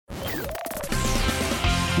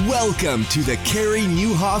Welcome to the Carey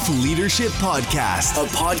Nieuwhof Leadership Podcast, a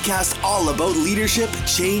podcast all about leadership,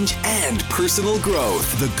 change, and personal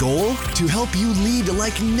growth. The goal? To help you lead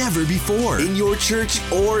like never before in your church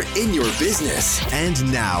or in your business.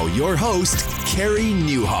 And now, your host, Carey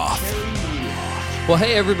Nieuwhof. Well,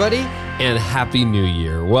 hey, everybody, and Happy New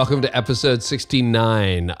Year. Welcome to episode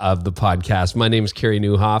 69 of the podcast. My name is Carey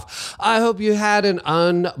Nieuwhof. I hope you had an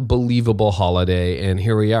unbelievable holiday, and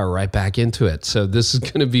here we are right back into it. So this is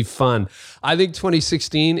going to be fun. I think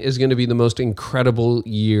 2016 is going to be the most incredible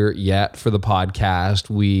year yet for the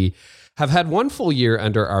podcast. We have had one full year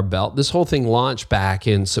under our belt. This whole thing launched back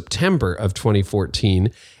in September of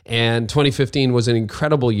 2014, and 2015 was an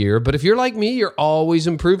incredible year. But if you're like me, you're always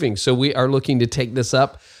improving. So we are looking to take this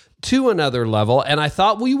up to another level. And I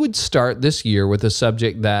thought we would start this year with a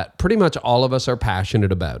subject that pretty much all of us are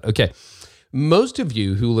passionate about. Okay, most of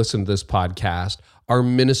you who listen to this podcast are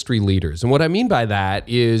ministry leaders. And what I mean by that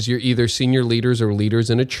is you're either senior leaders or leaders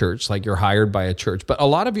in a church, like you're hired by a church. But a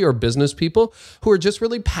lot of you are business people who are just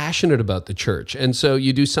really passionate about the church. And so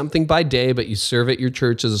you do something by day, but you serve at your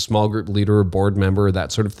church as a small group leader or board member or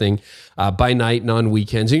that sort of thing by night and on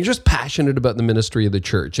weekends. And you're just passionate about the ministry of the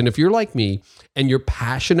church. And if you're like me and you're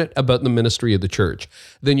passionate about the ministry of the church,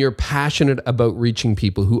 then you're passionate about reaching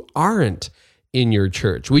people who aren't in your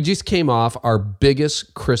church. We just came off our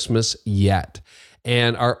biggest Christmas yet,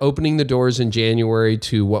 and are opening the doors in January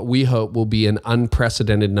to what we hope will be an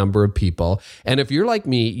unprecedented number of people. And if you're like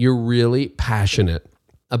me, you're really passionate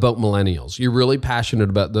about millennials. You're really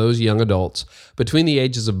passionate about those young adults between the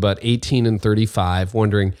ages of about 18 and 35,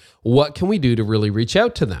 wondering, what can we do to really reach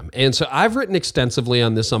out to them? And so I've written extensively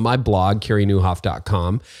on this on my blog,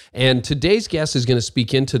 CareyNieuwhof.com. And today's guest is going to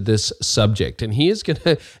speak into this subject. And he is going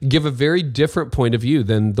to give a very different point of view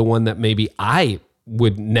than the one that maybe I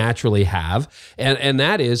would naturally have. And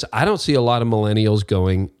that is, I don't see a lot of millennials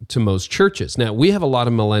going to most churches. Now, we have a lot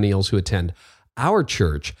of millennials who attend our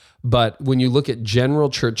church, but when you look at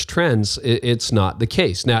general church trends, it's not the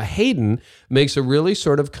case. Now, Haydn makes a really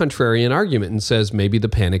sort of contrarian argument and says maybe the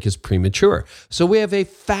panic is premature. So we have a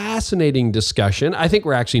fascinating discussion. I think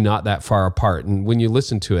we're actually not that far apart. And when you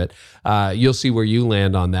listen to it, you'll see where you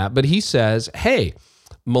land on that. But he says, hey,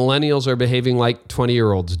 millennials are behaving like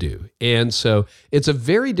 20-year-olds do. And so it's a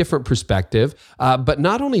very different perspective. But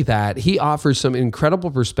not only that, he offers some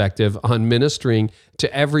incredible perspective on ministering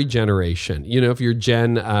to every generation. You know, if you're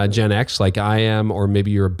Gen X like I am, or maybe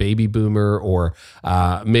you're a baby boomer, or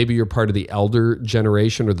maybe you're part of the elder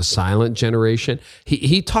generation or the silent generation,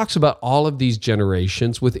 he talks about all of these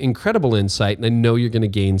generations with incredible insight, and I know you're going to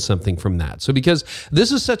gain something from that. So because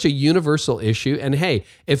this is such a universal issue, and hey,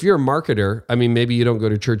 if you're a marketer, I mean, maybe you don't go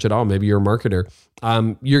to church at all, maybe you're a marketer,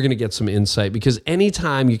 you're going to get some insight, because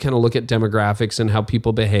anytime you kind of look at demographics and how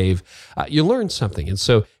people behave, you learn something. And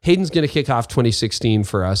so Haydn's going to kick off 2016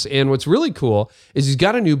 for us. And what's really cool is he's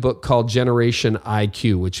got a new book called Generation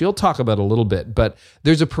IQ, which he'll talk about a little bit, but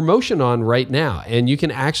there's a promotion on right now, and you can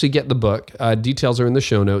actually get the book. Details are in the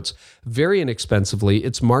show notes, very inexpensively.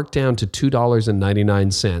 It's marked down to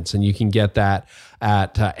 $2.99, and you can get that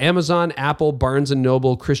at Amazon, Apple, Barnes &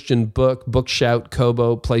 Noble, Christian Book, Bookshout,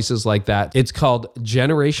 Kobo, places like that. It's called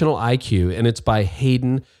Generational IQ, and it's by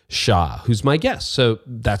Haydn Shaw, who's my guest. So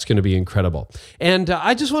that's going to be incredible. And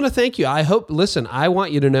I just want to thank you. I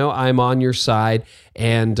want you to know I'm on your side,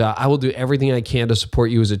 and I will do everything I can to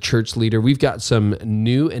support you as a church leader. We've got some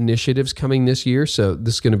new initiatives coming this year, so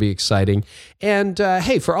this is going to be exciting. And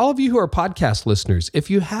hey, for all of you who are podcast listeners,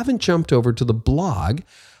 if you haven't jumped over to the blog,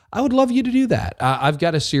 I would love you to do that. I've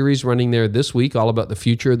got a series running there this week all about the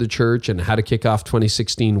future of the church and how to kick off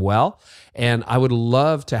 2016 well. And I would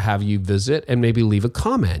love to have you visit and maybe leave a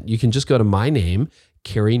comment. You can just go to my name,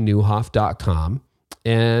 CareyNieuwhof.com,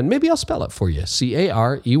 and maybe I'll spell it for you, Carey.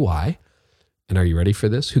 And are you ready for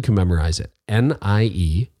this? Who can memorize it?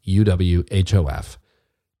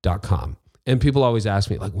 NIEUWHOF.com. And people always ask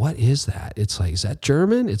me, like, what is that? It's like, is that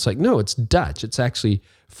German? It's like, no, it's Dutch. It's actually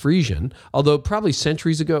Frisian, although probably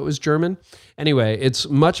centuries ago it was German. Anyway, it's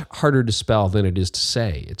much harder to spell than it is to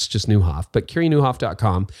say. It's just Nieuwhof, but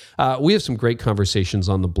CareyNieuwhof.com. We have some great conversations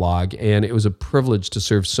on the blog, and it was a privilege to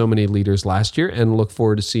serve so many leaders last year, and look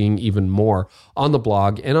forward to seeing even more on the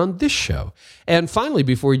blog and on this show. And finally,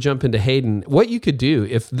 before we jump into Haydn, what you could do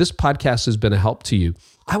if this podcast has been a help to you,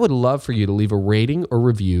 I would love for you to leave a rating or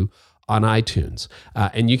review on iTunes.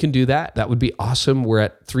 And you can do that. That would be awesome. We're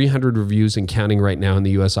at 300 reviews and counting right now in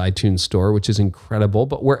the US iTunes store, which is incredible.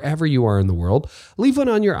 But wherever you are in the world, leave one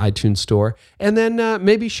on your iTunes store and then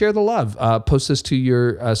maybe share the love. Post this to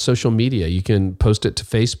your social media. You can post it to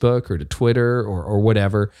Facebook or to Twitter or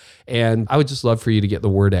whatever. And I would just love for you to get the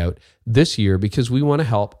word out this year because we want to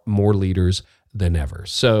help more leaders than ever.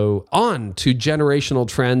 So on to generational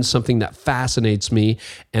trends, something that fascinates me,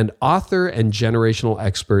 and author and generational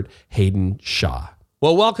expert Haydn Shaw.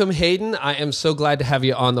 Well, welcome, Haydn. I am so glad to have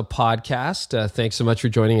you on the podcast. Thanks so much for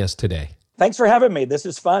joining us today. Thanks for having me. This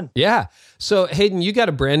is fun. Yeah. So Haydn, you got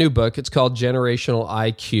a brand new book. It's called Generational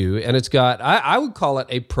IQ, and it's got, I would call it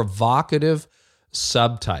a provocative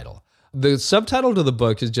subtitle. The subtitle to the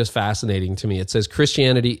book is just fascinating to me. It says,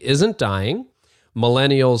 Christianity isn't dying.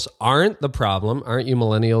 Millennials aren't the problem. Aren't you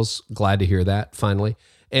millennials glad to hear that finally?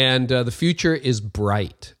 And the future is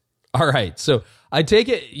bright. All right. So I take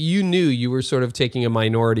it you knew you were sort of taking a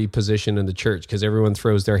minority position in the church because everyone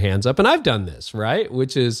throws their hands up. And I've done this, right?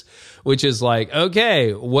 Which is like,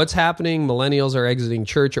 okay, what's happening? Millennials are exiting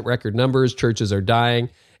church at record numbers. Churches are dying.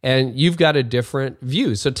 And you've got a different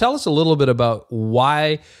view. So tell us a little bit about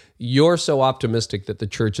why you're so optimistic that the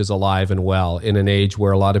church is alive and well in an age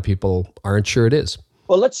where a lot of people aren't sure it is.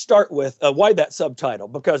 Well, let's start with why that subtitle,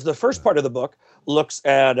 because the first part of the book looks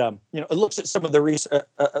at, it looks at some of the research.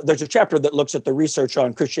 There's a chapter that looks at the research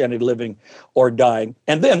on Christianity living or dying.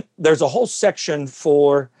 And then there's a whole section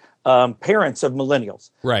for parents of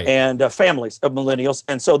millennials, right, and families of millennials.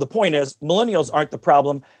 And so the point is, millennials aren't the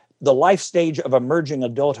problem. The life stage of emerging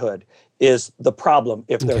adulthood is the problem,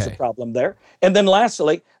 if there's a problem there. And then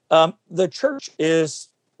lastly, the church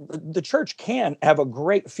can have a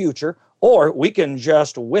great future, or we can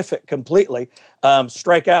just whiff it completely,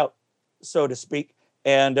 strike out, so to speak,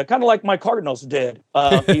 and kind of like my Cardinals did,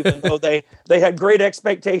 even though they had great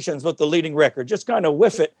expectations with the leading record, just kind of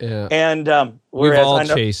whiff it. Yeah. And we've all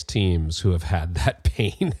chased teams who have had that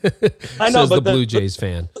pain. I know, Says the Blue Jays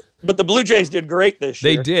fan. But the Blue Jays did great this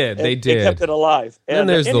year. They did. They kept it alive. And then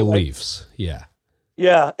there's the Leafs. Yeah.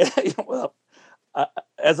 Yeah. Well,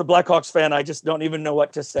 as a Blackhawks fan, I just don't even know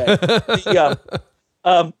what to say.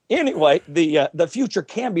 Anyway, the future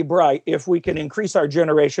can be bright if we can increase our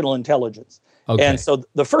generational intelligence. Okay. And so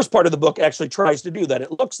the first part of the book actually tries to do that.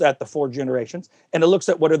 It looks at the 4 generations, and it looks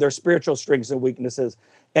at what are their spiritual strengths and weaknesses.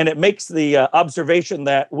 And it makes the observation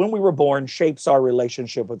that when we were born shapes our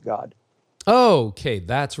relationship with God. Okay,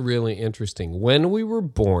 that's really interesting. When we were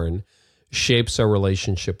born shapes our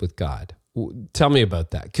relationship with God. Tell me about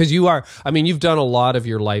that. Because you've done a lot of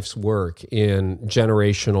your life's work in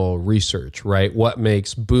generational research, right? What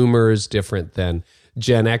makes boomers different than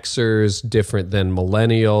Gen Xers, different than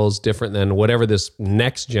millennials, different than whatever this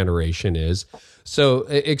next generation is. So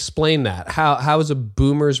explain that. How is a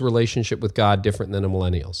boomer's relationship with God different than a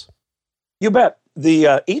millennial's? You bet.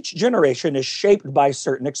 Each generation is shaped by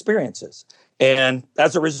certain experiences. And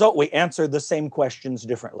as a result, we answer the same questions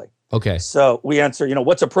differently. Okay. So we answer,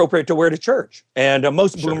 what's appropriate to wear to church? And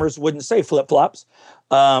most boomers wouldn't say flip-flops,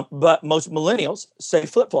 but most millennials say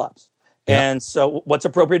flip-flops. Yeah. And so what's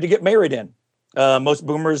appropriate to get married in? Most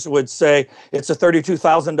boomers would say it's a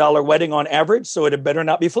 $32,000 wedding on average, so it had better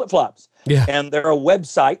not be flip-flops. Yeah. And there are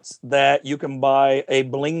websites that you can buy a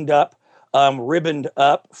blinged up, ribboned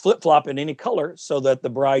up flip-flop in any color so that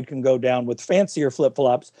the bride can go down with fancier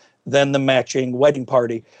flip-flops than the matching wedding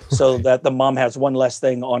party, so that the mom has one less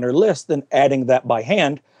thing on her list than adding that by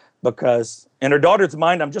hand, because in her daughter's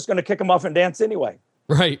mind, I'm just going to kick them off and dance anyway.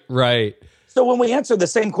 Right. So when we answer the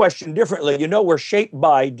same question differently, we're shaped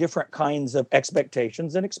by different kinds of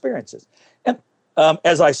expectations and experiences. And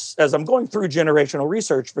as I'm going through generational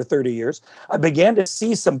research for 30 years, I began to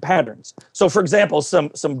see some patterns. So, for example,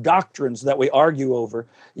 some doctrines that we argue over,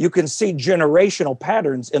 you can see generational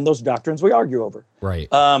patterns in those doctrines we argue over. Right.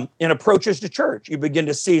 In approaches to church, you begin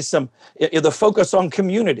to see the focus on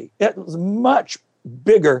community. It was much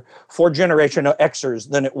bigger for Generation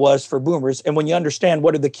Xers than it was for boomers. And when you understand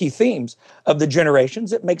what are the key themes of the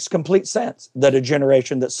generations, it makes complete sense that a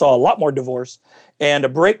generation that saw a lot more divorce and a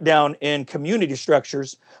breakdown in community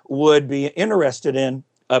structures would be interested in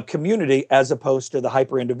a community as opposed to the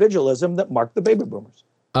hyper-individualism that marked the baby boomers.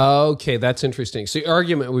 Okay, that's interesting. So your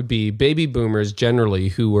argument would be baby boomers generally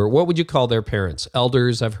who were, what would you call their parents?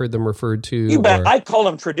 Elders, I've heard them referred to. You bet. I call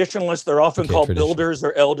them traditionalists. They're often called builders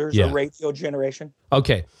or elders or radio generation.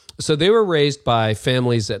 Okay, so they were raised by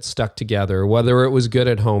families that stuck together, whether it was good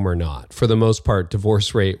at home or not. For the most part,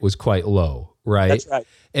 divorce rate was quite low, right? That's right.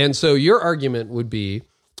 And so your argument would be,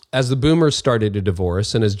 as the boomers started to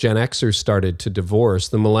divorce and as Gen Xers started to divorce,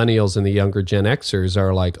 the millennials and the younger Gen Xers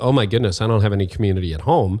are like, oh my goodness, I don't have any community at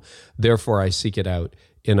home. Therefore, I seek it out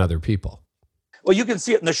in other people. Well, you can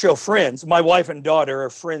see it in the show Friends. My wife and daughter are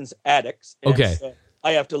Friends addicts. Okay. So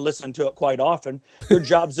I have to listen to it quite often. Your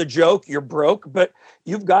job's a joke, you're broke, but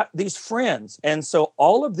you've got these friends. And so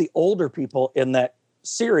all of the older people in that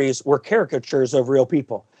series were caricatures of real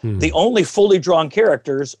people. The only fully drawn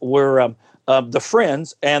characters were the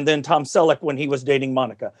friends and then Tom Selleck when he was dating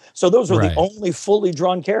Monica. So those were the only fully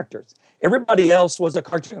drawn characters. Everybody else was a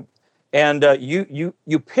cartoon. And you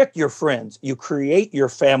pick your friends, you create your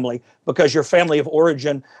family because your family of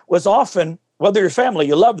origin was often, whether your family,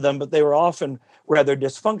 you loved them, but they were often rather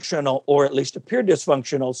dysfunctional or at least appeared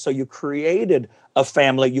dysfunctional. So you created a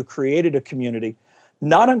family, you created a community.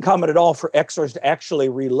 Not uncommon at all for Xers to actually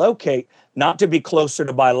relocate, not to be closer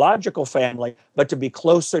to biological family, but to be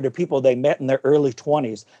closer to people they met in their early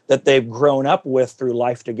 20s that they've grown up with through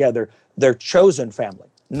life together, their chosen family.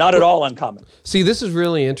 Not at all uncommon. See, this is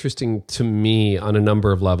really interesting to me on a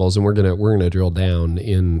number of levels, and we're gonna drill down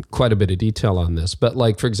in quite a bit of detail on this. But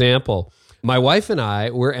like, for example, my wife and I,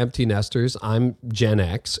 we're empty nesters. I'm Gen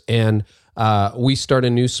X, and we start a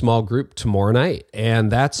new small group tomorrow night.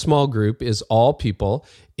 And that small group is all people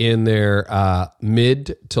in their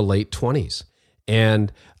mid to late 20s.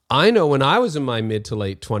 And I know when I was in my mid to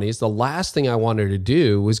late 20s, the last thing I wanted to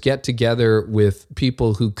do was get together with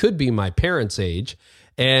people who could be my parents' age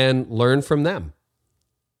and learn from them.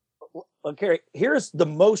 Well, Carrie, here's the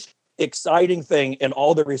most exciting thing in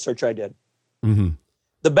all the research I did.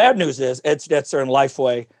 The bad news is Ed Stetzer and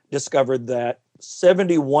Lifeway discovered that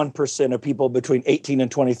 71% of people between 18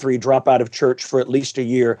 and 23 drop out of church for at least a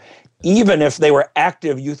year, even if they were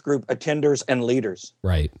active youth group attenders and leaders.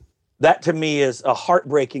 Right. That to me is a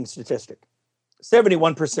heartbreaking statistic.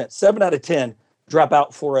 71%, 7 out of 10 drop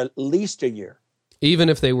out for at least a year. Even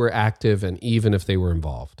if they were active and even if they were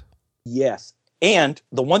involved. Yes. And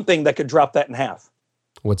the one thing that could drop that in half.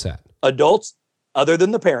 What's that? Adults, other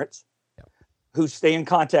than the parents, who stay in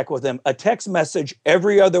contact with them. A text message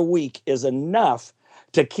every other week is enough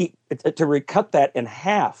to cut that in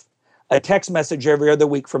half. A text message every other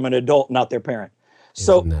week from an adult, not their parent.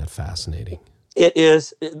 Isn't that fascinating? It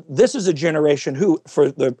is. This is a generation who,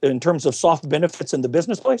 in terms of soft benefits in the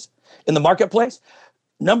business place, in the marketplace,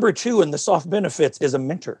 number 2 in the soft benefits is a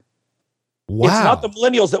mentor. Wow. It's not the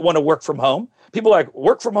millennials that want to work from home. People are like,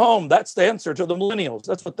 work from home, that's the answer to the millennials.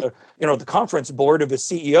 That's what the conference board of his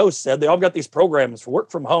CEOs said. They all got these programs for work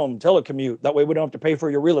from home, telecommute. That way we don't have to pay for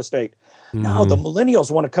your real estate. No, the millennials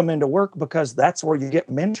want to come into work because that's where you get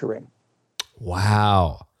mentoring.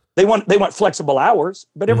 Wow. They want flexible hours,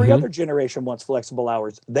 but every other generation wants flexible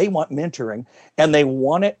hours. They want mentoring, and they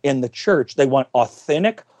want it in the church. They want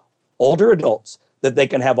authentic older adults that they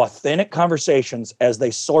can have authentic conversations as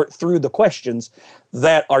they sort through the questions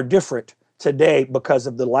that are different today because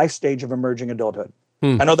of the life stage of emerging adulthood.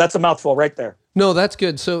 I know that's a mouthful right there. No, that's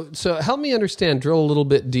good. So help me understand, drill a little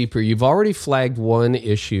bit deeper. You've already flagged one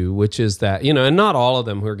issue, which is that, and not all of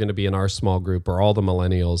them who are going to be in our small group or all the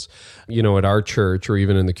millennials, at our church or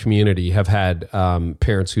even in the community have had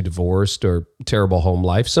parents who divorced or terrible home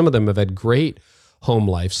life. Some of them have had great home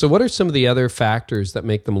life. So what are some of the other factors that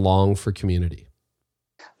make them long for community?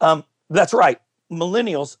 That's right.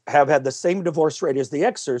 Millennials have had the same divorce rate as the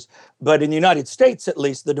Xers, but in the United States, at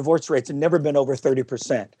least, the divorce rates have never been over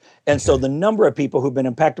 30%. And so the number of people who've been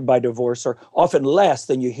impacted by divorce are often less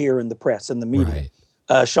than you hear in the press and the media.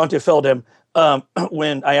 Right. Shante Feldham,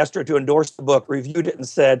 when I asked her to endorse the book, reviewed it and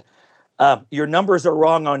said, your numbers are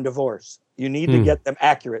wrong on divorce. You need to get them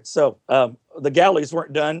accurate. So the galleys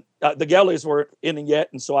weren't done. The galleys weren't in yet,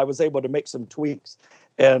 and so I was able to make some tweaks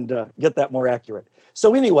and get that more accurate.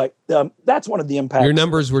 So anyway, that's one of the impacts. Your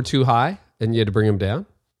numbers were too high and you had to bring them down?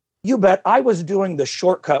 You bet. I was doing the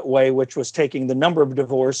shortcut way, which was taking the number of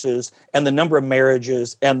divorces and the number of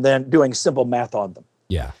marriages and then doing simple math on them.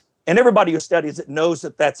 Yeah. And everybody who studies it knows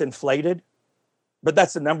that that's inflated, but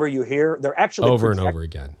that's the number you hear. They're actually over and over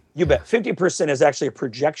again. You bet. 50% is actually a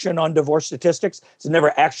projection on divorce statistics. It's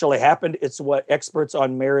never actually happened. It's what experts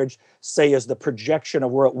on marriage say is the projection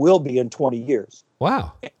of where it will be in 20 years.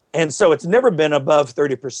 Wow. And so it's never been above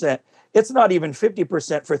 30%. It's not even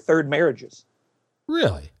 50% for third marriages.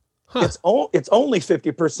 Really? Huh. It's only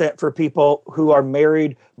 50% for people who are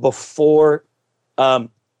married before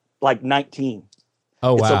 19.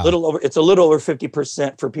 Oh, wow. It's a little over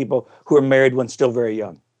 50% for people who are married when still very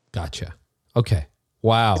young. Gotcha. Okay.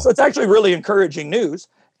 Wow. So it's actually really encouraging news.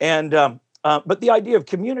 And but the idea of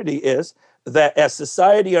community is that as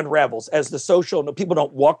society unravels, as the social, people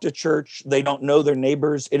don't walk to church, they don't know their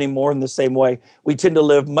neighbors anymore in the same way. We tend to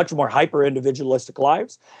live much more hyper-individualistic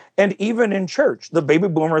lives. And even in church, the baby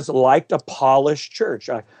boomers liked a polished church.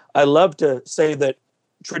 I love to say that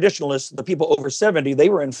traditionalists, the people over 70, they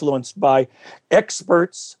were influenced by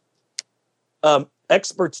experts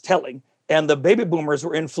telling, and the baby boomers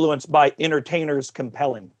were influenced by entertainers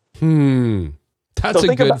compelling. That's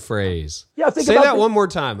a good phrase. Yeah, say that one more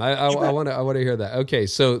time. I want to hear that. Okay,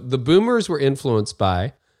 so the boomers were influenced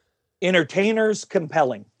by entertainers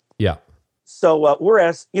compelling. Yeah. So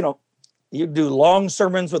whereas you do long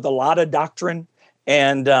sermons with a lot of doctrine,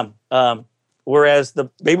 and whereas the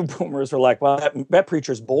baby boomers were like, well, that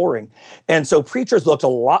preacher's boring, and so preachers looked a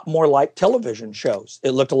lot more like television shows.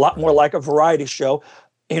 It looked a lot more like a variety show,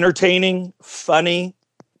 entertaining, funny,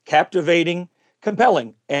 captivating,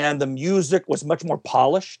 compelling, and the music was much more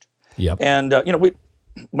polished. Yep. And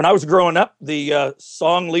when I was growing up, the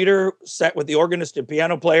song leader sat with the organist and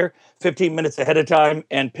piano player 15 minutes ahead of time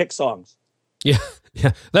and picked songs. Yeah,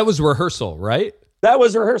 that was rehearsal, right? That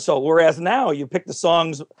was rehearsal. Whereas now you pick the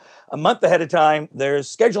songs a month ahead of time.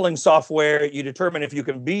 There's scheduling software. You determine if you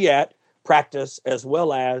can be at practice as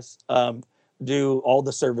well as do all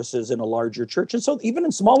the services in a larger church. And so even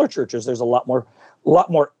in smaller churches, there's a lot more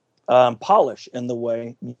polish in the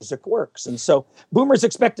way music works. And so boomers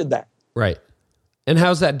expected that. Right. And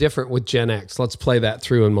how's that different with Gen X? Let's play that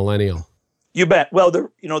through in millennial. You bet. Well, the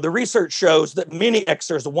research shows that many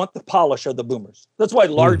Xers want the polish of the boomers. That's why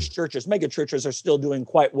large churches, mega churches, are still doing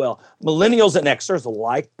quite well. Millennials and Xers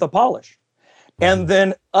like the polish. And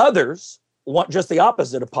then others want just the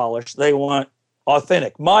opposite of polish. They want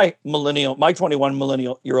authentic. My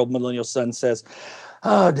 21-year-old millennial son says,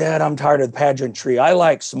 "Oh, Dad, I'm tired of the pageantry. I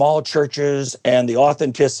like small churches and the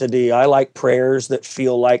authenticity. I like prayers that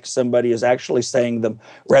feel like somebody is actually saying them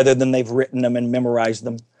rather than they've written them and memorized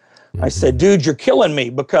them." I said, "Dude, you're killing me,"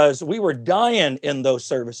 because we were dying in those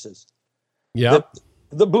services. Yeah.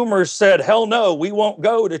 The boomers said, "Hell no, we won't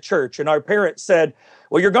go to church." And our parents said,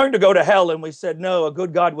 "Well, you're going to go to hell." And we said, "No, a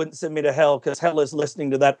good God wouldn't send me to hell, because hell is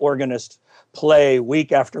listening to that organist play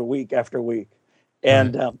week after week after week."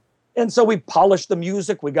 And and so we polished the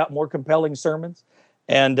music. We got more compelling sermons.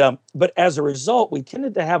 And but as a result, we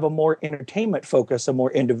tended to have a more entertainment focus, a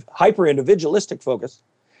more hyper-individualistic focus.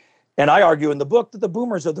 And I argue in the book that the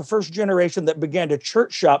boomers are the first generation that began to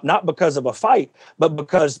church shop, not because of a fight, but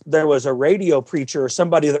because there was a radio preacher or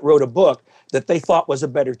somebody that wrote a book that they thought was a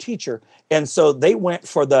better teacher. And so they went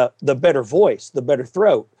for the better voice, the better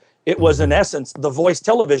throat. It was, in essence, the voice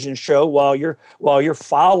television show while you're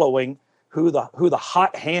following who the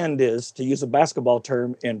hot hand is, to use a basketball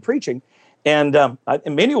term, in preaching. And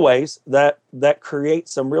in many ways, that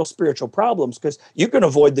creates some real spiritual problems, because you can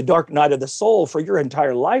avoid the dark night of the soul for your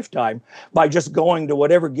entire lifetime by just going to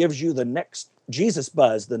whatever gives you the next Jesus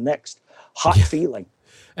buzz, the next hot feeling.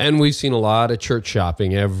 And we've seen a lot of church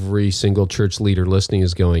shopping. Every single church leader listening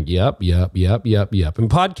is going, yep. And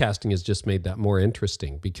podcasting has just made that more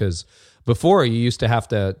interesting, because before you used to have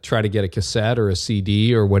to try to get a cassette or a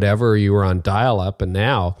CD or whatever, you were on dial-up, and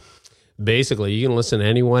now basically you can listen to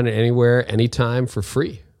anyone, anywhere, anytime for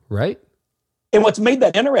free, right? And what's made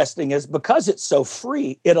that interesting is because it's so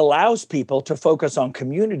free, it allows people to focus on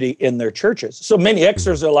community in their churches. So many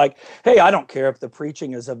Xers are like, "Hey, I don't care if the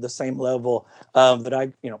preaching is of the same level that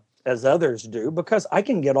I, as others do, because I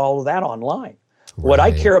can get all of that online." Right. What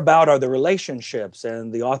I care about are the relationships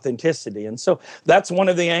and the authenticity. And so that's one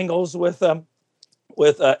of the angles with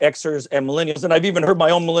Xers and millennials. And I've even heard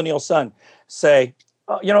my own millennial son say,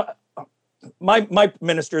 my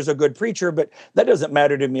minister is a good preacher, but that doesn't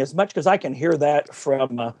matter to me as much, because I can hear that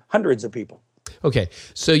from hundreds of people. Okay,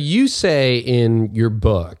 so you say in your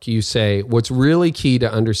book, what's really key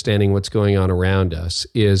to understanding what's going on around us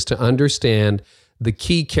is to understand the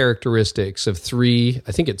key characteristics of three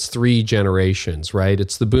generations, right?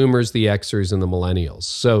 It's the boomers, the Xers, and the millennials.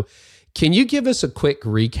 So can you give us a quick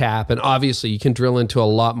recap? And obviously you can drill into a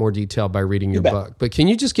lot more detail by reading your book, but can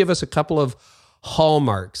you just give us a couple of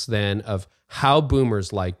hallmarks then of how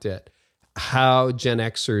boomers liked it, how Gen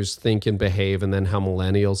Xers think and behave, and then how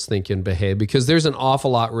millennials think and behave? Because there's an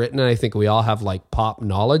awful lot written, and I think we all have like pop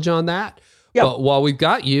knowledge on that. Yep. But while we've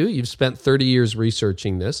got you've spent 30 years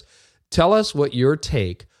researching this. Tell us what your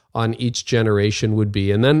take on each generation would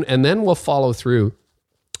be, and then we'll follow through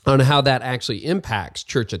on how that actually impacts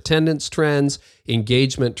church attendance trends,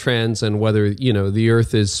 engagement trends, and whether, the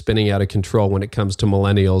earth is spinning out of control when it comes to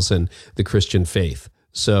millennials and the Christian faith.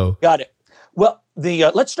 So got it. Well,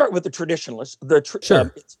 let's start with the traditionalists.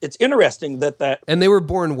 Sure. It's interesting that And they were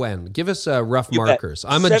born when? Give us rough You bet. markers.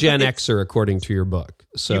 I'm a 70 Gen Xer according to your book.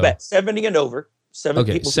 So you bet 70 and over. Okay,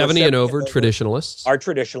 People who are 70 and over, traditionalists. are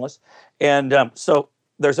traditionalists, and so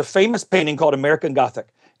there's a famous painting called American Gothic,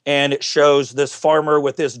 and it shows this farmer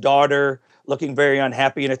with his daughter looking very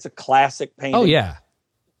unhappy, and it's a classic painting. Oh yeah.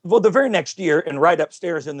 Well, the very next year, and right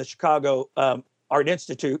upstairs in the Chicago Art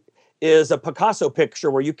Institute, is a Picasso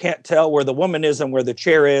picture where you can't tell where the woman is and where the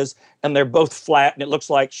chair is, and they're both flat, and it looks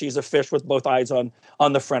like she's a fish with both eyes on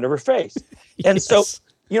the front of her face. And so,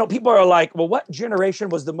 people are like, well, what generation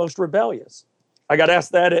was the most rebellious? I got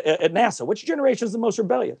asked that at NASA. Which generation is the most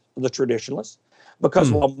rebellious? The traditionalists.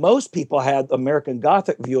 Because while most people had American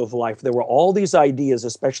Gothic view of life, there were all these ideas,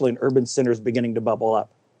 especially in urban centers, beginning to bubble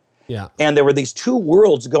up. Yeah. And there were these two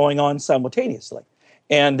worlds going on simultaneously.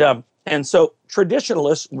 And so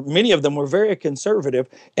traditionalists, many of them were very conservative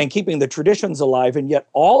and keeping the traditions alive. And yet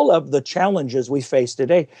all of the challenges we face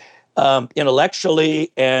today,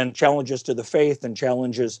 intellectually, and challenges to the faith, and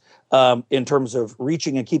challenges in terms of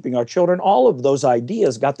reaching and keeping our children, all of those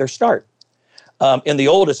ideas got their start in the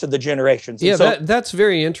oldest of the generations. Yeah, so, that's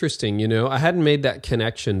very interesting. I hadn't made that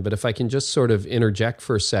connection, but if I can just sort of interject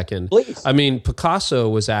for a second. Please. I mean, Picasso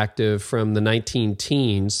was active from the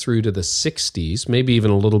 19-teens through to the 60s, maybe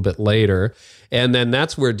even a little bit later. And then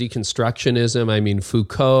that's where deconstructionism,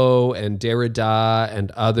 Foucault and Derrida and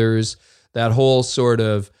others, that whole sort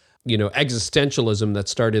of existentialism that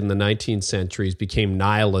started in the 19th centuries became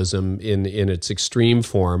nihilism in its extreme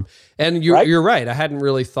form. And you're right. I hadn't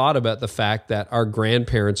really thought about the fact that our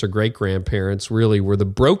grandparents or great-grandparents really were the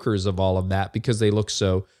brokers of all of that because they look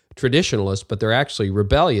so traditionalist, but they're actually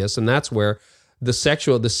rebellious. And that's where the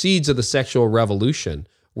seeds of the sexual revolution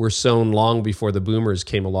were sown long before the boomers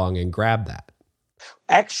came along and grabbed that.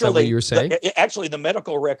 Actually, is that what you were saying? The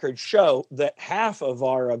medical records show that half of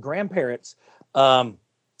our grandparents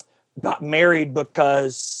got married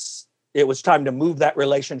because it was time to move that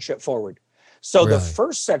relationship forward. So Really? The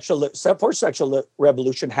first sexual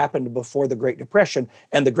revolution happened before the Great Depression,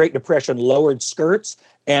 and the Great Depression lowered skirts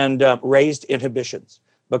and raised inhibitions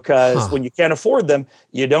because when you can't afford them,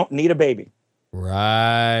 you don't need a baby.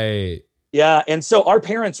 Right. Yeah, and so our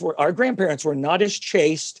grandparents were not as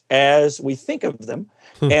chaste as we think of them.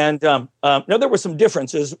 And now there were some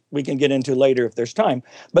differences we can get into later if there's time,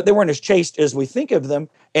 but they weren't as chaste as we think of them.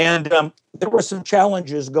 And there were some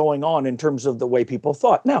challenges going on in terms of the way people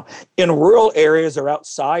thought. Now, in rural areas or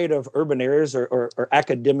outside of urban areas or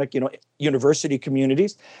academic, university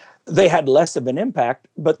communities, they had less of an impact,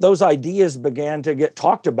 but those ideas began to get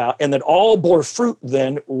talked about, and that all bore fruit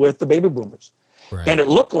then with the baby boomers. Right. And it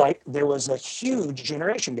looked like there was a huge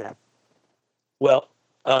generation gap. Well,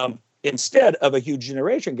 instead of a huge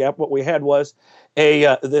generation gap, what we had was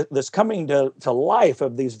this coming to life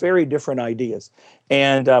of these very different ideas.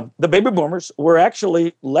 And the baby boomers were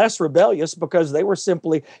actually less rebellious because they were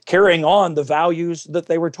simply carrying on the values that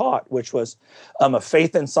they were taught, which was a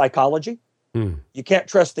faith in psychology. You can't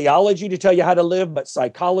trust theology to tell you how to live, but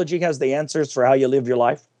psychology has the answers for how you live your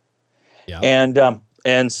life. Yeah.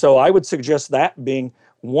 And so I would suggest that being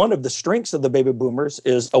one of the strengths of the baby boomers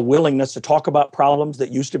is a willingness to talk about problems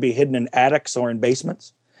that used to be hidden in attics or in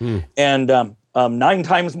basements. And 9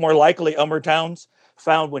 times more likely, Elmer Towns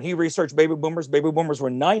found when he researched baby boomers were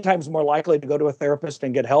 9 times more likely to go to a therapist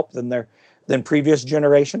and get help than previous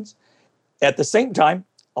generations. At the same time,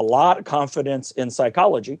 a lot of confidence in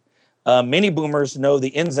psychology. Many boomers know the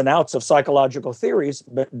ins and outs of psychological theories,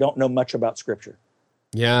 but don't know much about scripture.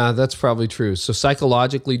 Yeah, that's probably true. So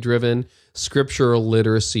psychologically driven, scriptural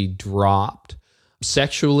literacy dropped.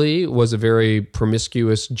 Sexually was a very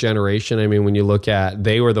promiscuous generation. When you look at,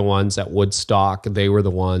 they were the ones at Woodstock, they were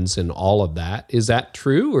the ones in all of that. Is that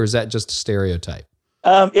true, or is that just a stereotype?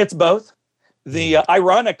 It's both.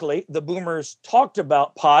 Ironically, the boomers talked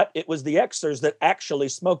about pot. It was the Xers that actually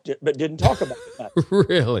smoked it, but didn't talk about it much.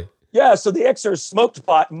 Really? Yeah, so the Xers smoked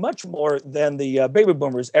pot much more than the baby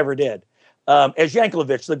boomers ever did. As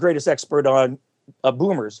Yanklowitz, the greatest expert on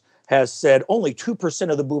boomers, has said, only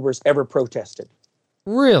 2% of the boomers ever protested.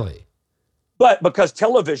 Really? But because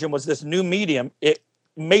television was this new medium, it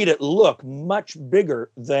made it look much bigger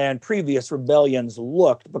than previous rebellions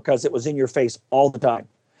looked because it was in your face all the time.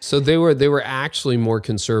 So they were actually more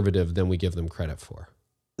conservative than we give them credit for.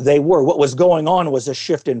 They were. What was going on was a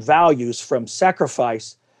shift in values from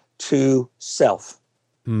sacrifice to self.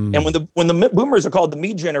 And when the boomers are called the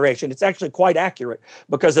me generation, it's actually quite accurate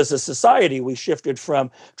because as a society, we shifted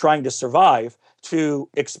from trying to survive to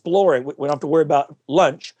exploring. We don't have to worry about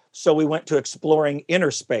lunch. So we went to exploring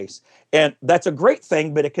inner space. And that's a great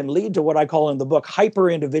thing, but it can lead to what I call in the book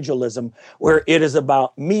hyper-individualism, where it is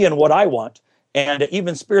about me and what I want. And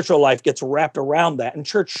even spiritual life gets wrapped around that. And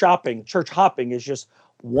church hopping is just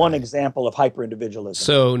one example of hyper-individualism.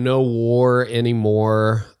 So no war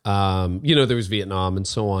anymore. There was Vietnam and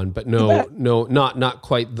so on, but not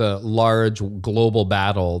quite the large global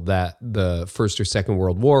battle that the First or Second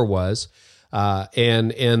World War was.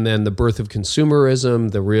 And then the birth of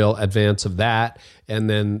consumerism, the real advance of that, and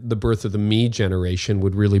then the birth of the me generation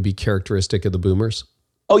would really be characteristic of the boomers.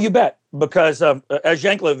 Oh, you bet. Because as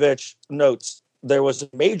Yanklevich notes, there was a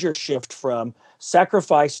major shift from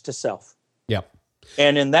sacrifice to self. Yep.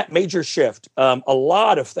 And in that major shift, a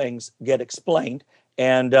lot of things get explained,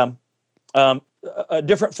 and a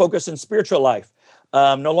different focus in spiritual life.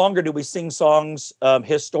 No longer do we sing songs,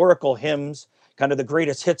 historical hymns, kind of the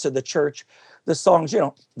greatest hits of the church. The songs,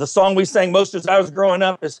 the song we sang most as I was growing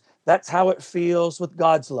up is "That's How It Feels with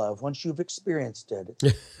God's Love Once You've Experienced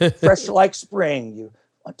It." Fresh like spring, you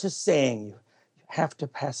want to sing, you have to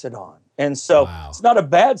pass it on. And so It's not a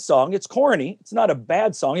bad song. It's corny. It's not a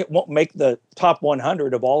bad song. It won't make the top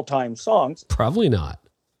 100 of all time songs. Probably not.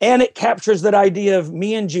 And it captures that idea of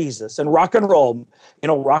me and Jesus and rock and roll.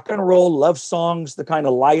 Rock and roll love songs, the kind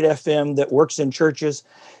of light FM that works in churches.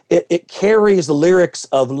 It carries lyrics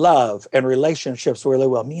of love and relationships really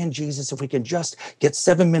well. Me and Jesus, if we can just get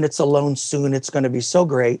 7 minutes alone soon, it's going to be so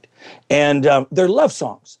great. And they're love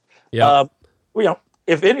songs. Yeah.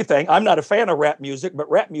 If anything, I'm not a fan of rap music, but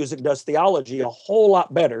rap music does theology a whole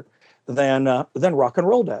lot better than rock and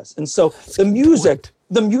roll does. And so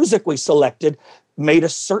the music we selected made a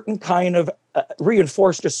certain kind of,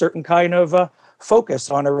 reinforced a certain kind of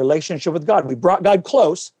focus on a relationship with God. We brought God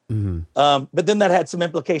close, but then that had some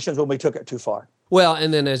implications when we took it too far. Well,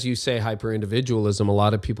 and then as you say, hyper-individualism, a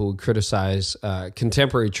lot of people would criticize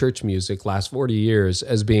contemporary church music last 40 years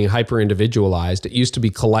as being hyper-individualized. It used to be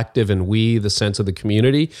collective and we, the sense of the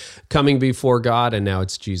community, coming before God, and now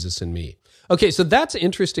it's Jesus and me. Okay, so that's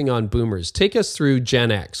interesting on boomers. Take us through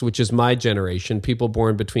Gen X, which is my generation, people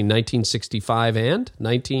born between 1965 and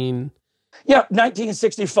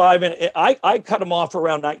 1965, and I cut them off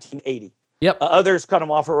around 1980. Yep. Others cut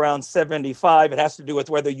them off around 75. It has to do with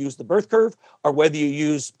whether you use the birth curve or whether you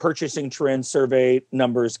use purchasing trends, survey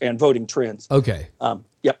numbers, and voting trends. Okay.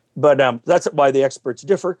 But that's why the experts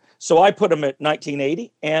differ. So I put them at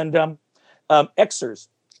 1980. And Xers,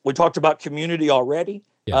 we talked about community already.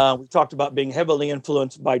 Yeah. We talked about being heavily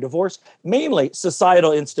influenced by divorce, mainly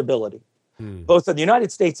societal instability. Both in the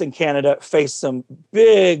United States and Canada face some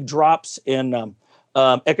big drops in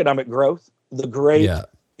economic growth. The great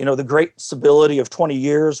stability of 20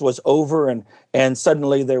 years was over, and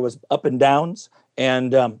suddenly there was up and downs.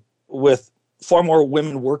 And with far more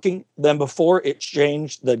women working than before, it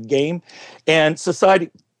changed the game. And society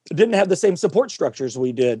didn't have the same support structures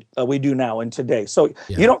we do now and today. So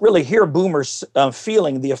you don't really hear boomers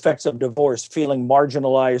feeling the effects of divorce, feeling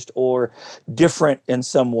marginalized or different in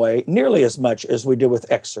some way, nearly as much as we did with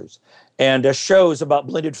Xers. And shows about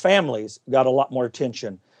blended families got a lot more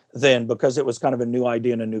attention then because it was kind of a new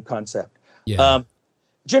idea and a new concept. Yeah.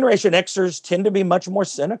 Generation Xers tend to be much more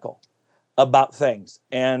cynical about things,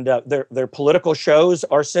 and their political shows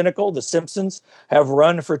are cynical. The Simpsons have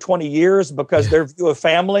run for 20 years because their view of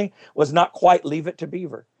family was not quite Leave It to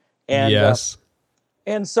Beaver. And yes.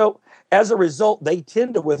 And so as a result, they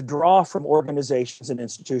tend to withdraw from organizations and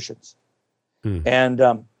institutions. And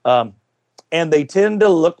they tend to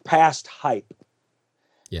look past hype.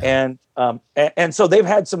 Yeah. And so they've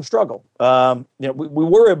had some struggle. We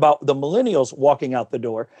worry about the millennials walking out the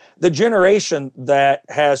door. The generation that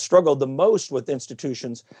has struggled the most with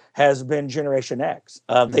institutions has been Generation X.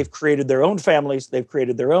 They've created their own families. They've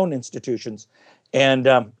created their own institutions. And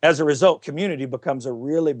as a result, community becomes a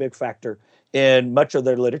really big factor in much of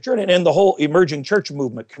their literature. And in the whole emerging church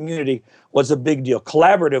movement, community was a big deal.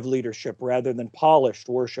 Collaborative leadership rather than polished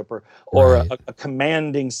worship or a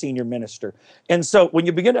commanding senior minister. And so when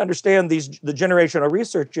you begin to understand the generational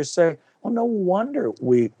research, you say, well, no wonder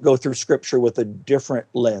we go through Scripture with a different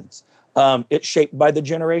lens. It's shaped by the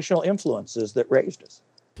generational influences that raised us.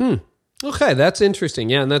 Okay, that's interesting.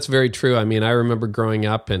 Yeah, and that's very true. I mean, I remember growing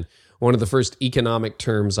up, and one of the first economic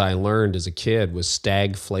terms I learned as a kid was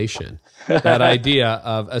stagflation. That idea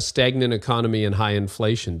of a stagnant economy and high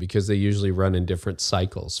inflation, because they usually run in different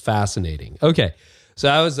cycles. Fascinating. Okay, so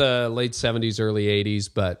that was late 70s, early 80s,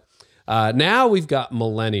 but now we've got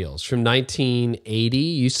millennials from 1980,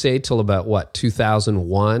 you say, till about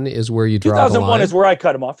 2001 is where you draw the line? 2001 is where I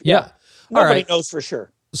cut them off. Yeah. Nobody knows for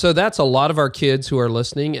sure. So that's a lot of our kids who are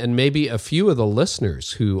listening, and maybe a few of the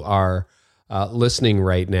listeners who are listening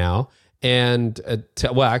right now. And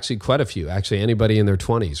well, actually quite a few. Actually, anybody in their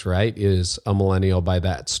 20s, right, is a millennial by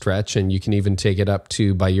that stretch. And you can even take it up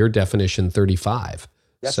to, by your definition, 35.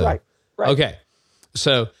 That's right. Okay.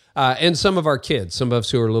 So, and some of our kids, some of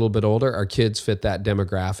us who are a little bit older, our kids fit that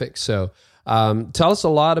demographic. So tell us a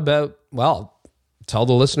lot about, tell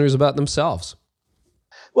the listeners about themselves.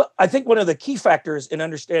 Well, I think one of the key factors in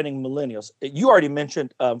understanding millennials, you already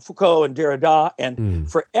mentioned Foucault and Derrida, and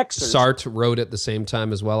for Xers. Sartre wrote at the same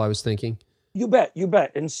time as well, I was thinking. You bet.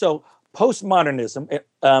 And so postmodernism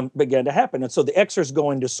began to happen. And so the Xers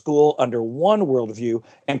go into school under one worldview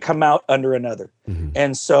and come out under another.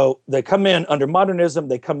 And so they come in under modernism,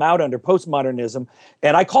 they come out under postmodernism.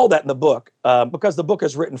 And I call that in the book, because the book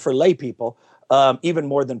is written for lay people, even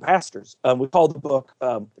more than pastors. We call the book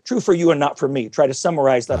True for You and Not for Me. Try to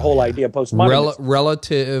summarize that whole idea of postmodernism.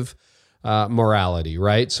 Relative morality,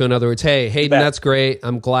 right? So in other words, hey, Haydn, that's great.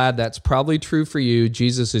 I'm glad that's probably true for you.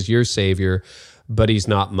 Jesus is your savior, but he's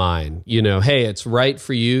not mine. You know, hey, it's right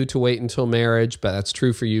for you to wait until marriage, but that's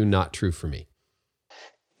true for you, not true for me.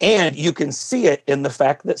 And you can see it in the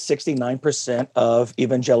fact that 69% of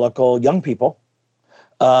evangelical young people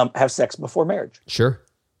have sex before marriage. Sure.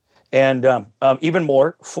 And even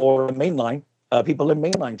more for mainline people in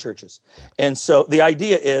mainline churches. And so the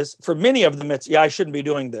idea is, for many of them, it's, I shouldn't be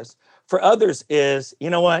doing this. For others is, you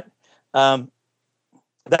know what?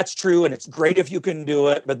 That's true, and it's great if you can do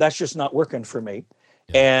it, but that's just not working for me.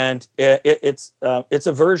 And it's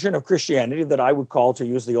a version of Christianity that I would call, to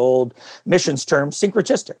use the old missions term,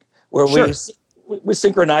 syncretistic, where we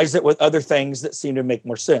synchronize it with other things that seem to make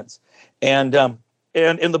more sense. And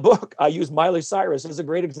in the book, I use Miley Cyrus as a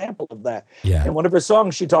great example of that. Yeah. In one of her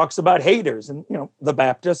songs, she talks about haters and, the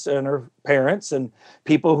Baptists and her parents and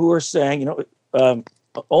people who are saying,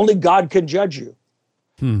 only God can judge you.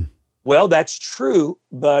 Well, that's true,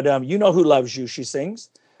 but you know who loves you, she sings.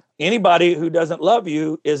 Anybody who doesn't love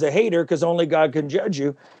you is a hater, because only God can judge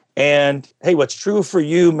you. And hey, what's true for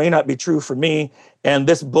you may not be true for me. And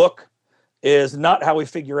this book is not how we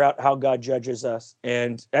figure out how God judges us.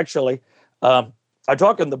 And actually, I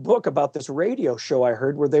talk in the book about this radio show I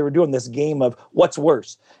heard where they were doing this game of what's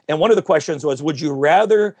worse. And one of the questions was, would you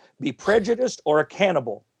rather be prejudiced or a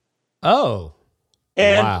cannibal? Oh,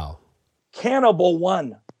 and wow. Cannibal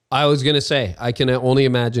won. I was going to say, I can only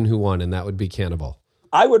imagine who won, and that would be cannibal.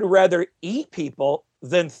 I would rather eat people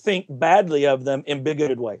than think badly of them in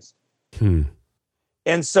bigoted ways.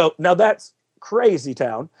 And so now that's crazy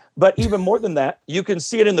town. But even more than that, you can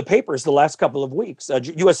see it in the papers the last couple of weeks.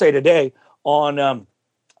 USA Today on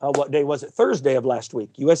what day was it? Thursday of last week.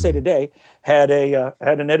 USA Today had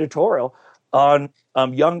an editorial on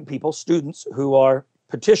young people, students who are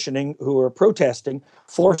petitioning, who are protesting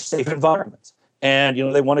for safe environments. And,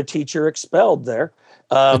 they want a teacher expelled there.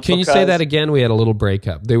 Can you say that again? We had a little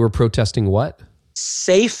breakup. They were protesting what?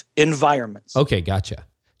 Safe environments. Okay, gotcha.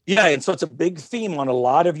 Yeah, and so it's a big theme on a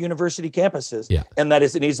lot of university campuses. Yeah. And that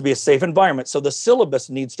is, it needs to be a safe environment. So the syllabus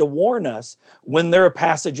needs to warn us when there are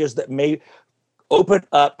passages that may open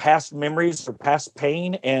up past memories or past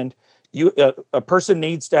pain, and a person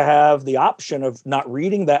needs to have the option of not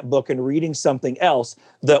reading that book and reading something else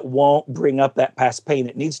that won't bring up that past pain.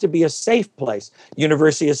 It needs to be a safe place.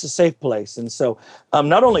 University is a safe place. And so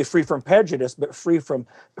not only free from prejudice, but free from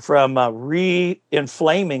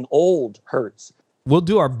re-inflaming old hurts. We'll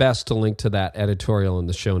do our best to link to that editorial in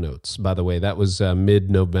the show notes. By the way, that was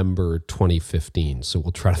mid-November 2015. So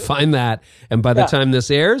we'll try to find that. And by the time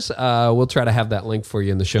this airs, we'll try to have that link for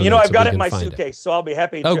you in the show notes. I've got it in my suitcase, so I'll be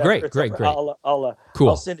happy to. Oh, great. Cool.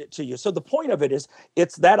 I'll send it to you. So the point of it is,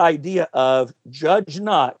 it's that idea of judge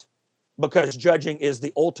not, because judging is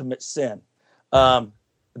the ultimate sin.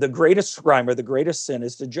 The greatest crime or the greatest sin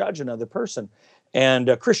is to judge another person.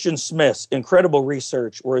 And Christian Smith's incredible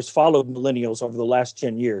research, where he's followed millennials over the last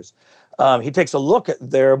 10 years, he takes a look at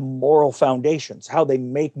their moral foundations, how they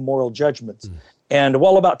make moral judgments. And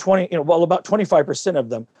while about 25% of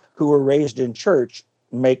them who were raised in church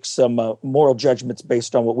make some moral judgments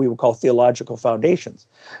based on what we would call theological foundations,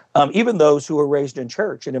 even those who were raised in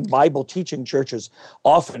church and in Bible teaching churches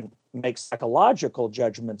often make psychological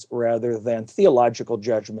judgments rather than theological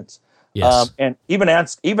judgments. Yes. And even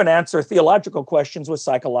answer theological questions with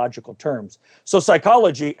psychological terms. So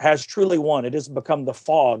psychology has truly won. It has become the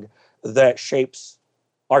fog that shapes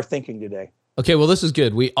our thinking today. Okay, well, this is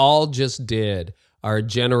good. We all just did our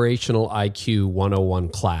Generational IQ 101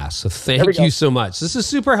 class. So thank you so much. This is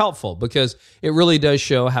super helpful because it really does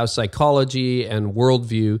show how psychology and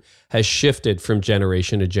worldview has shifted from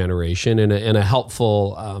generation to generation in a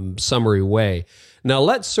helpful summary way. Now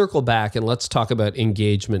let's circle back and let's talk about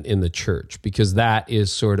engagement in the church, because that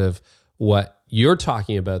is sort of what you're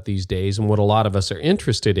talking about these days and what a lot of us are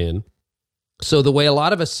interested in. So the way a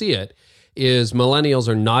lot of us see it is millennials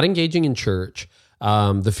are not engaging in church.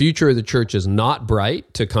 The future of the church is not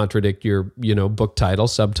bright, to contradict your, book title,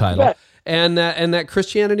 subtitle, and that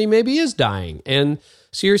Christianity maybe is dying. And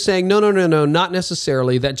so you're saying, no, not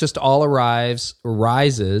necessarily. That just all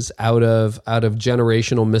rises out of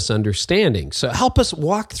generational misunderstanding. So help us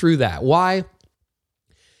walk through that. Why?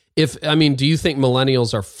 Do you think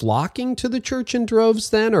millennials are flocking to the church in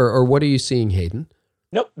droves then, or what are you seeing, Haydn?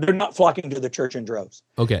 Nope, they're not flocking to the church in droves.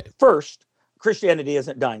 Okay. First, Christianity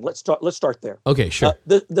isn't dying. Let's start there. Okay, sure.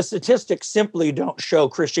 The statistics simply don't show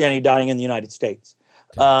Christianity dying in the United States.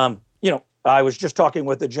 Okay. I was just talking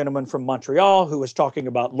with a gentleman from Montreal who was talking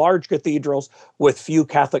about large cathedrals with few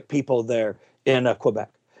Catholic people there in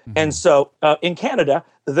Quebec. Mm-hmm. And so in Canada,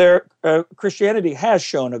 Christianity has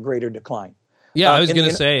shown a greater decline. Yeah, I was going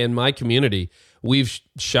to say, in my community, we've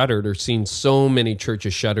shuttered or seen so many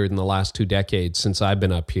churches shuttered in the last 2 decades since I've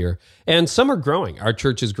been up here. And some are growing. Our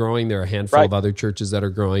church is growing. There are a handful of other churches that are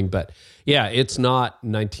growing. But yeah, it's not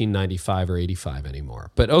 1995 or 85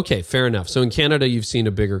 anymore. But okay, fair enough. So in Canada, you've seen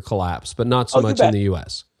a bigger collapse, but not so much in the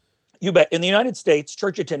U.S. You bet. In the United States,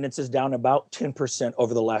 church attendance is down about 10%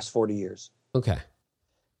 over the last 40 years. Okay.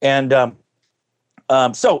 And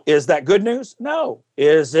so is that good news? No.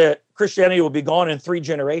 Is it Christianity will be gone in 3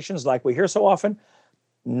 generations like we hear so often?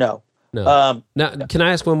 No. Now, can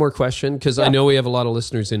I ask one more question? Because I know we have a lot of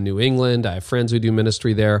listeners in New England. I have friends who do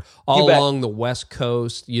ministry there, all along the West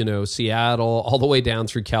Coast, Seattle, all the way down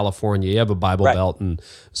through California. You have a Bible Belt in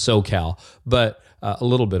SoCal, but a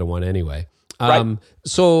little bit of one anyway.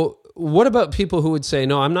 So what about people who would say,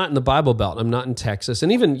 no, I'm not in the Bible Belt, I'm not in Texas?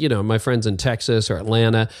 And even, my friends in Texas or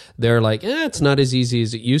Atlanta, they're like, it's not as easy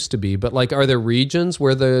as it used to be. But like, are there regions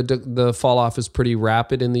where the fall off is pretty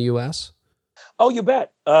rapid in the U.S.? Oh, you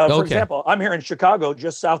bet. For example, I'm here in Chicago,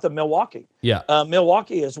 just south of Milwaukee. Yeah.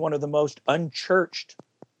 Milwaukee is one of the most unchurched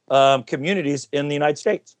communities in the United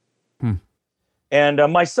States. And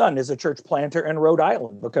my son is a church planter in Rhode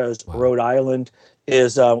Island because Rhode Island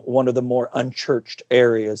is one of the more unchurched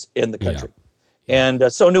areas in the country. Yeah.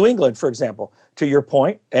 And so New England, for example, to your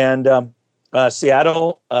point, and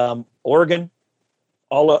Seattle, Oregon,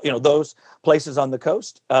 all those places on the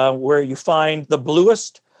coast where you find the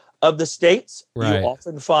bluest of the states, you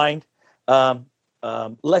often find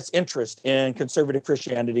less interest in conservative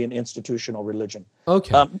Christianity and institutional religion.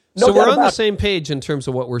 Okay. So we're on the same page in terms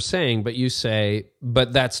of what we're saying, but you say,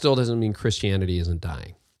 but that still doesn't mean Christianity isn't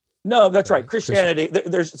dying. No, that's right. Christianity,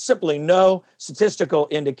 there's simply no statistical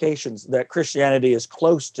indications that Christianity is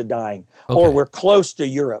close to dying or we're close to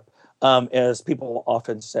Europe, as people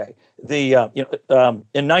often say. In the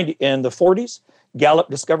 40s, Gallup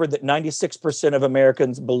discovered that 96% of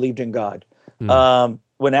Americans believed in God.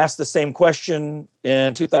 When asked the same question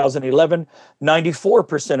in 2011,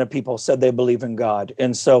 94% of people said they believe in God.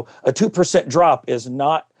 And so a 2% drop is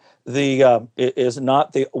not the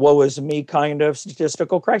woe is me kind of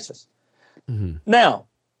statistical crisis. Mm-hmm. Now,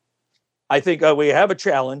 I think we have a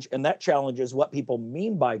challenge, and that challenge is what people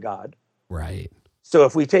mean by God. Right. So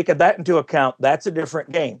if we take that into account, that's a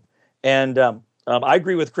different game. And I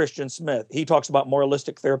agree with Christian Smith. He talks about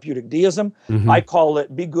moralistic therapeutic deism. Mm-hmm. I call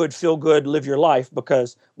it be good, feel good, live your life,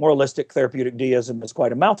 because moralistic therapeutic deism is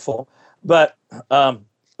quite a mouthful. But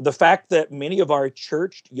the fact that many of our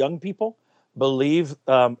churched young people believe,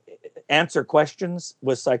 answer questions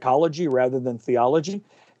with psychology rather than theology,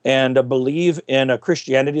 and believe in a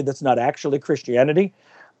Christianity that's not actually Christianity.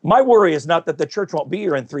 My worry is not that the church won't be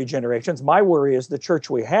here in 3 generations. My worry is the church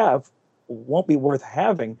we have won't be worth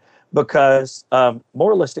having, because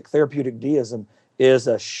moralistic therapeutic deism is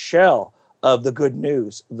a shell of the good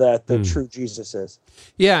news that the true Jesus is.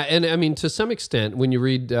 Yeah, and I mean, to some extent, when you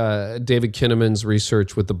read David Kinnaman's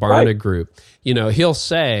research with the Barna Group, he'll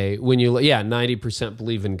say, 90%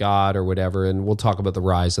 believe in God or whatever, and we'll talk about the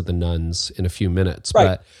rise of the nuns in a few minutes.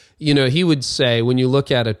 Right. But, he would say, when you look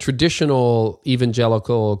at a traditional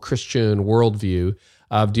evangelical Christian worldview,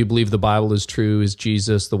 do you believe the Bible is true? Is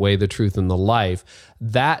Jesus the way, the truth, and the life?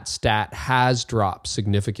 That stat has dropped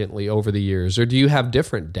significantly over the years. Or do you have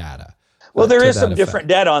different data? Well, there is some different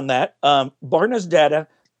data on that. Barna's data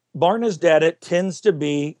tends to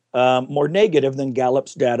be more negative than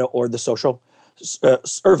Gallup's data or the social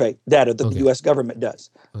survey data that the U.S. government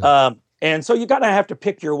does. And so you kind of have to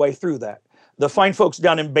pick your way through that. The fine folks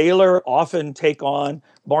down in Baylor often take on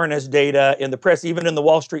Barna's data in the press, even in the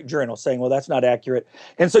Wall Street Journal, saying, well, that's not accurate.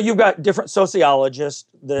 And so you've got different sociologists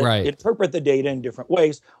that interpret the data in different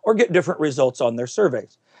ways or get different results on their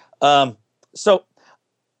surveys. So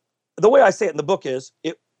the way I say it in the book is,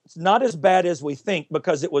 It's not as bad as we think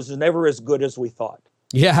because it was never as good as we thought.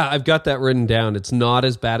 Yeah, I've got that written down. It's not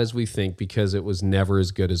as bad as we think because it was never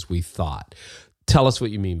as good as we thought. Tell us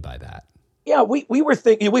what you mean by that. Yeah, we were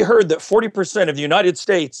thinking, we heard that 40% of the United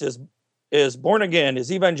States is born again,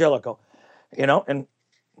 is evangelical, and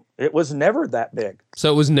it was never that big.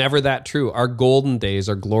 So it was never that true. Our golden days,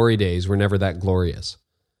 our glory days were never that glorious.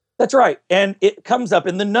 That's right. And it comes up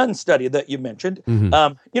in the nun study that you mentioned.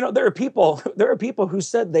 Mm-hmm. There are people who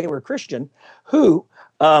said they were Christian who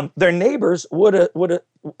their neighbors would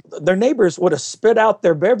have spit out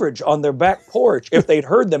their beverage on their back porch if they'd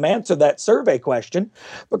heard them answer that survey question,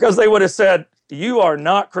 because they would have said, "You are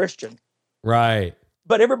not Christian." Right.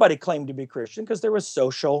 But everybody claimed to be Christian because there was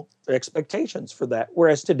social expectations for that.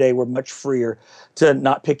 Whereas today we're much freer to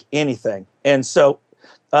not pick anything. And so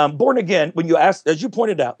born again, when you ask, as you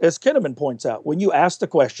pointed out, as Kinnaman points out, when you ask the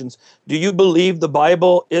questions, do you believe the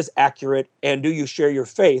Bible is accurate and do you share your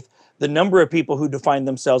faith? The number of people who define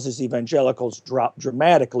themselves as evangelicals drop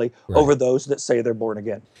dramatically over those that say they're born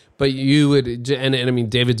again. But you would, and I mean,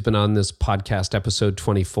 David's been on this podcast, episode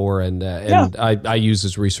 24, and I use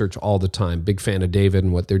his research all the time. Big fan of David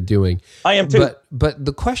and what they're doing. I am too. But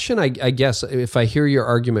the question, I guess, if I hear your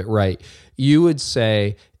argument right, you would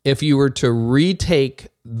say if you were to retake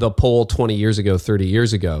the poll 20 years ago, 30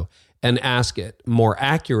 years ago, and ask it more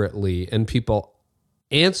accurately, and people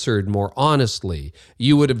answered more honestly,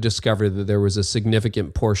 you would have discovered that there was a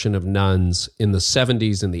significant portion of nuns in the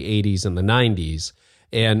 70s and the 80s and the 90s.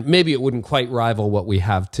 And maybe it wouldn't quite rival what we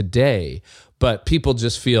have today, but people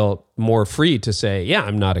just feel more free to say, yeah,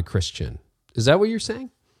 I'm not a Christian. Is that what you're saying?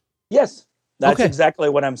 Yes, that's exactly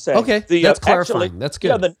what I'm saying. Okay, that's clarifying. That's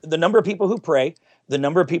good. Yeah, the number of people who pray, the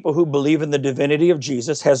number of people who believe in the divinity of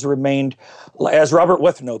Jesus has remained, as Robert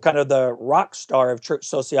Withnow, kind of the rock star of church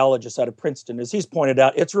sociologists out of Princeton, as he's pointed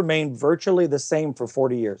out, it's remained virtually the same for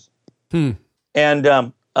 40 years.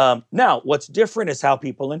 And now what's different is how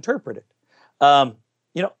people interpret it.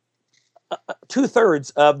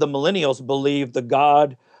 2/3 of the millennials believe the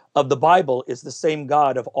God of the Bible is the same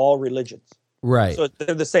God of all religions. Right. So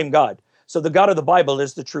they're the same God. So the God of the Bible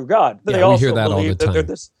is the true God. But they also believe that they're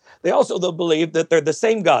this. They also believe that they're the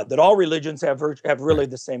same God. That all religions have really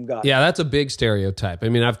the same God. Yeah, that's a big stereotype. I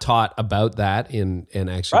mean, I've taught about that and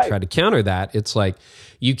actually try to counter that. It's like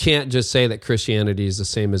you can't just say that Christianity is the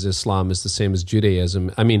same as Islam, is the same as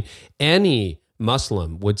Judaism. I mean, any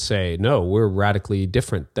Muslim would say, no, we're radically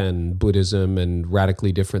different than Buddhism and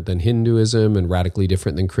radically different than Hinduism and radically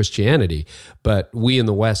different than Christianity. But we in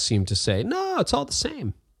the West seem to say, no, it's all the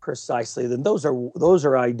same. Precisely. Then those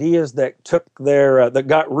are ideas that took that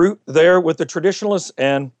got root there with the traditionalists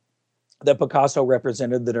and that Picasso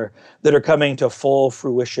represented that are coming to full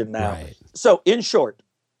fruition now. Right. So in short,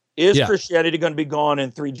 is Christianity going to be gone in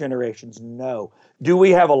 3 generations? No. Do we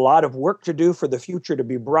have a lot of work to do for the future to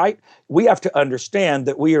be bright? We have to understand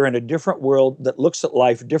that we are in a different world that looks at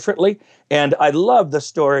life differently. And I love the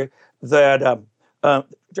story that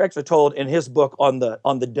Drexler told in his book on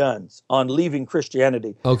the Duns, on leaving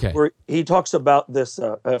Christianity, where he talks about this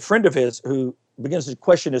a friend of his who begins to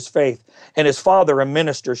question his faith, and his father, a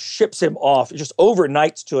minister, ships him off, just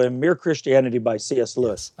overnights to him, Mere Christianity by C.S.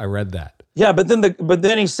 Lewis. I read that. Yeah, but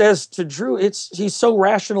then he says to Drew, he's so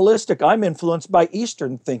rationalistic. I'm influenced by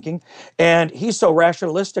Eastern thinking, and he's so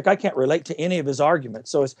rationalistic I can't relate to any of his arguments.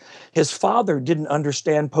 So his father didn't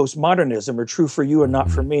understand postmodernism, or true for you and not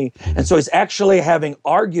for me, and so he's actually having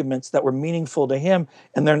arguments that were meaningful to him,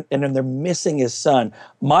 and they're missing his son.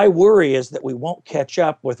 My worry is that we won't catch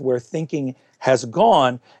up with where thinking has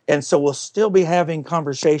gone, and so we'll still be having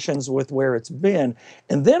conversations with where it's been.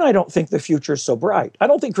 And then I don't think the future is so bright. I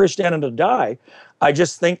don't think Christianity will die. I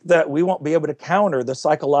just think that we won't be able to counter the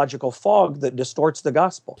psychological fog that distorts the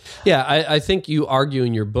gospel. Yeah, I think you argue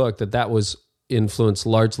in your book that was influenced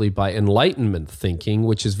largely by Enlightenment thinking,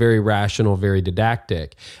 which is very rational, very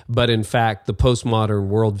didactic. But in fact, the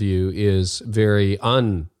postmodern worldview is very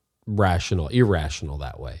irrational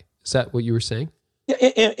that way. Is that what you were saying?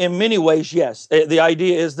 In many ways, yes. The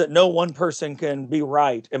idea is that no one person can be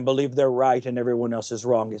right and believe they're right and everyone else is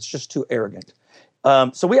wrong. It's just too arrogant.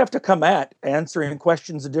 So we have to come at answering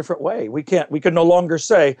questions a different way. We can no longer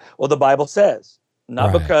say, well, the Bible says.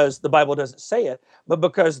 Not because the Bible doesn't say it, but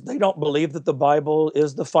because they don't believe that the Bible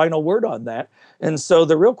is the final word on that. And so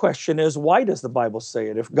the real question is, why does the Bible say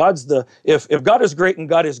it? If God is great and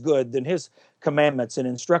God is good, then his commandments and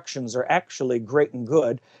instructions are actually great and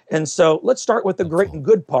good. And so let's start with the great and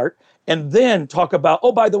good part and then talk about,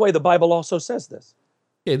 oh, by the way, the Bible also says this.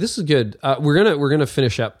 Okay, this is good. We're gonna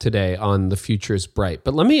finish up today on the future is bright,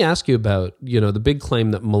 but let me ask you about the big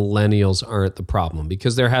claim that millennials aren't the problem,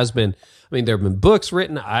 because there have been books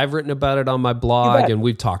written. I've written about it on my blog, and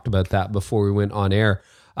we've talked about that before we went on air.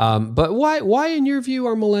 But why in your view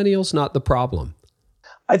are millennials not the problem?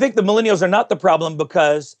 I think the millennials are not the problem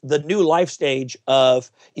because the new life stage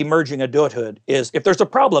of emerging adulthood is, if there's a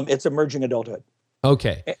problem, it's emerging adulthood.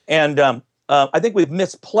 Okay, and I think we've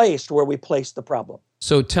misplaced where we place the problem.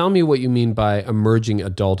 So tell me what you mean by emerging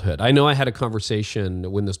adulthood. I know I had a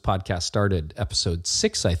conversation when this podcast started, episode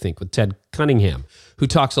 6, I think, with Ted Cunningham, who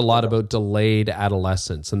talks a lot about delayed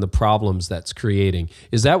adolescence and the problems that's creating.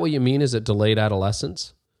 Is that what you mean? Is it delayed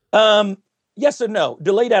adolescence? Yes and no.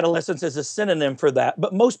 Delayed adolescence is a synonym for that,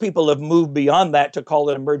 but most people have moved beyond that to call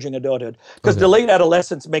it emerging adulthood, because delayed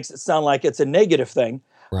adolescence makes it sound like it's a negative thing.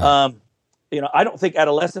 Right. I don't think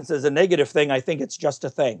adolescence is a negative thing. I think it's just a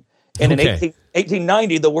thing. And in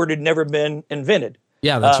 1890, the word had never been invented.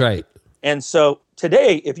 Yeah, that's right. And so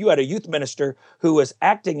today, if you had a youth minister who was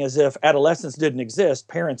acting as if adolescence didn't exist,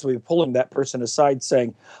 parents would be pulling that person aside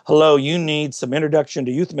saying, hello, you need some introduction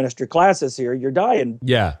to youth ministry classes here. You're dying.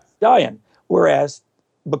 Yeah. Dying. Whereas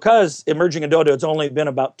because emerging adulthood's only been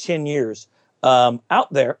about 10 years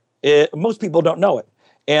out there, most people don't know it.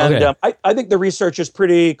 And I think the research is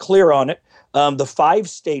pretty clear on it. The 5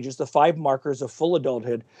 stages, the 5 markers of full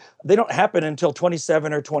adulthood, they don't happen until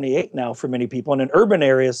 27 or 28 now for many people. And in urban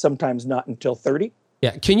areas, sometimes not until 30.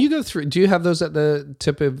 Yeah. Can you go through, do you have those at the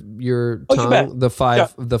tip of your tongue? You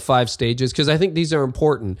bet. The 5 stages? Because I think these are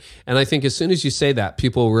important. And I think as soon as you say that,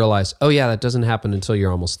 people will realize, oh yeah, that doesn't happen until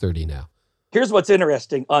you're almost 30 now. Here's what's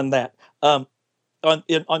interesting on that. On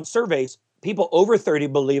surveys, people over 30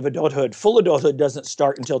 believe full adulthood doesn't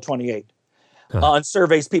start until 28. On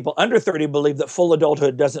surveys, people under 30 believe that full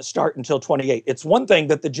adulthood doesn't start until 28. It's one thing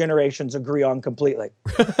that the generations agree on completely.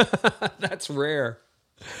 That's rare.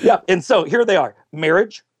 Yeah. And so here they are: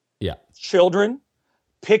 marriage, children,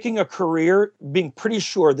 picking a career, being pretty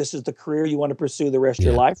sure this is the career you want to pursue the rest of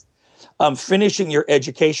your life, finishing your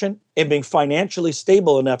education, and being financially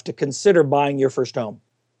stable enough to consider buying your first home.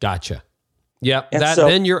 Gotcha. Yeah,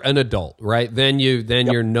 then you're an adult, right? Then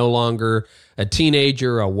you're no longer a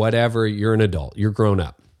teenager or whatever. You're an adult. You're grown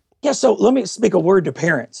up. Yeah, so let me speak a word to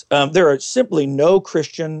parents. There are simply no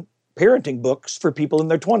Christian parenting books for people in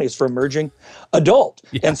their 20s for emerging adult.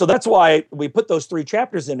 Yeah. And so that's why we put those 3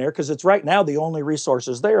 chapters in there, because it's right now the only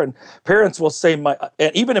resources there. And parents will say,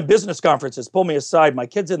 and even in business conferences, pull me aside, my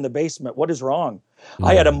kid's in the basement. What is wrong?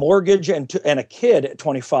 I had a mortgage and a kid at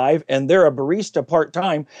 25, and they're a barista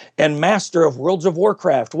part-time and master of Worlds of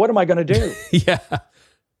Warcraft. What am I going to do? Yeah.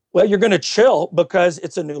 Well, you're going to chill, because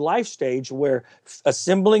it's a new life stage where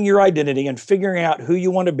assembling your identity and figuring out who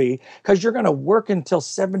you want to be, because you're going to work until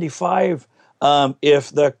 75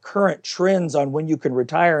 if the current trends on when you can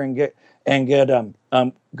retire and get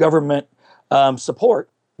government support,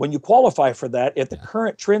 when you qualify for that, if the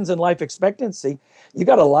current trends in life expectancy, you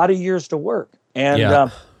got a lot of years to work.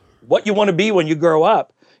 And what you want to be when you grow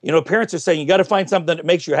up. Parents are saying you got to find something that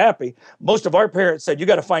makes you happy. Most of our parents said you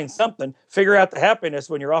got to find something, figure out the happiness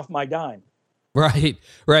when you're off my dime. Right.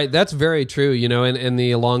 That's very true. And the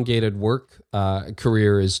elongated work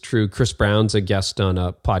career is true. Chris Brown's a guest on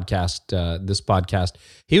a podcast, this podcast.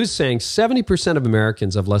 He was saying 70% of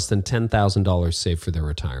Americans have less than $10,000 saved for their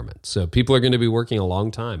retirement. So people are going to be working a long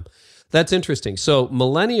time. That's interesting. So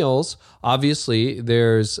millennials, obviously,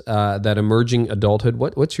 there's that emerging adulthood.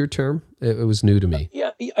 What's your term? It was new to me.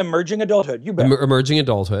 Emerging adulthood. You bet. Emerging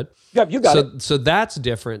adulthood. Yeah, you got it. So that's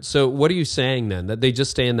different. So what are you saying then? That they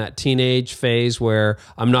just stay in that teenage phase where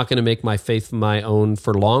I'm not going to make my faith my own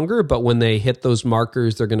for longer, but when they hit those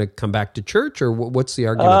markers, they're going to come back to church? Or what's the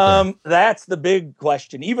argument there? That's the big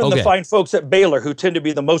question. Even the fine folks at Baylor, who tend to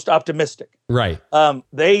be the most optimistic. Right.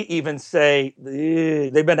 They even say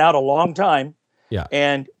they've been out a long time. Yeah.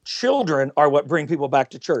 And children are what bring people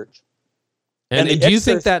back to church. And do you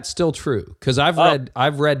think that's still true? Because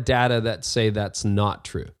I've read data that say that's not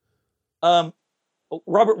true.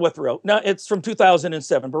 Robert Withrow. Now it's from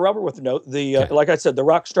 2007, but Robert Withrow, like I said, the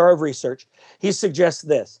rock star of research, he suggests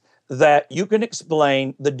that you can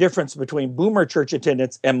explain the difference between boomer church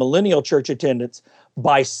attendance and millennial church attendance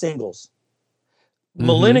by singles.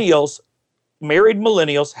 Mm-hmm. Married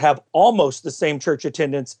millennials have almost the same church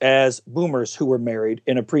attendance as boomers who were married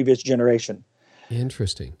in a previous generation.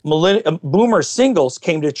 Interesting. Boomer singles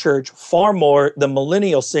came to church far more than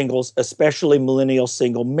millennial singles, especially millennial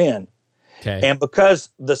single men. Okay. And because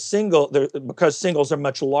singles are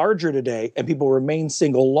much larger today and people remain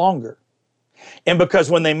single longer. And because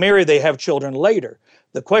when they marry, they have children later.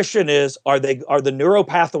 The question is, are the neural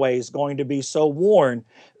pathways going to be so worn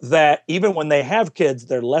that even when they have kids,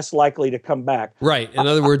 they're less likely to come back? Right. In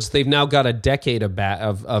other words, they've now got a decade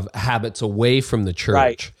of habits away from the church.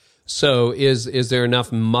 Right. So is there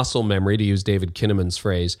enough muscle memory, to use David Kinnaman's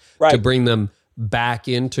phrase, to bring them back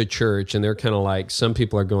into church? And they're kind of like, some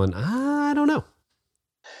people are going, I don't know.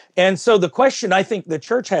 And so the question I think the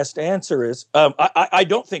church has to answer is, I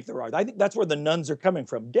don't think there are. I think that's where the nuns are coming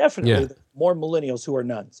from. Definitely more millennials who are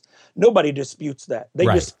nuns. Nobody disputes that. They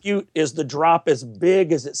dispute, is the drop as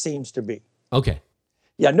big as it seems to be? Okay.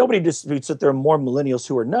 Yeah, nobody disputes that there are more millennials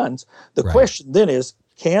who are nuns. The question then is,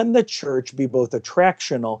 can the church be both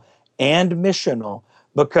attractional and missional?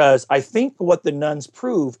 Because I think what the nuns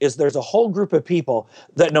prove is there's a whole group of people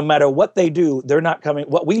that no matter what they do, they're not coming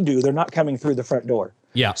through the front door.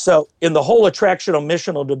 Yeah. So in the whole attractional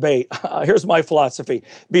missional debate, here's my philosophy: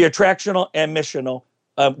 be attractional and missional,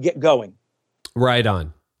 get going. Right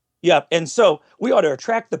on. Yeah. And so we ought to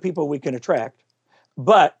attract the people we can attract.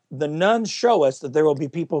 But the nuns show us that there will be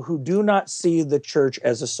people who do not see the church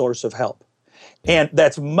as a source of help. And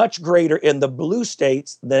that's much greater in the blue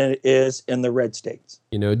states than it is in the red states.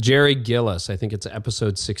 You know, Jerry Gillis, I think it's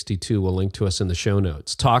episode 62, we'll link to us in the show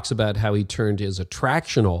notes, talks about how he turned his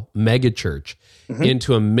attractional megachurch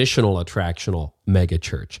into a missional attractional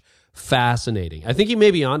megachurch. Fascinating. I think he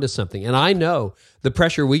may be onto something. And I know the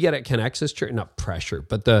pressure we get at Connexus Church, not pressure,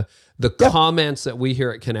 but the comments that we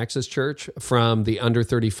hear at Connexus Church from the under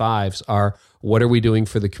 35s are, what are we doing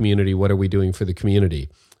for the community? What are we doing for the community?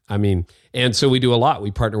 I mean, and so we do a lot.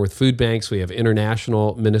 We partner with food banks. We have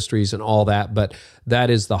international ministries and all that. But that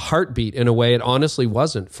is the heartbeat in a way it honestly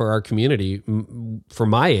wasn't for our community. For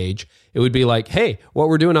my age, it would be like, hey, what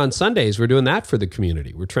we're doing on Sundays, we're doing that for the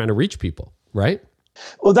community. We're trying to reach people, right?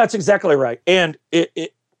 Well, that's exactly right. And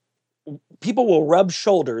people will rub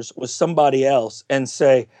shoulders with somebody else and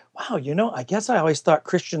say, wow, I guess I always thought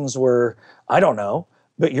Christians were, I don't know,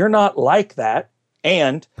 but you're not like that.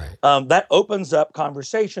 And that opens up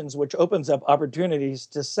conversations, which opens up opportunities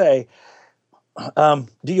to say, do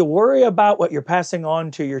you worry about what you're passing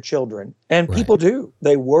on to your children? And people do.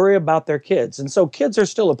 They worry about their kids. And so kids are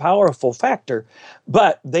still a powerful factor,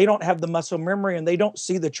 but they don't have the muscle memory and they don't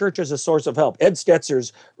see the church as a source of help. Ed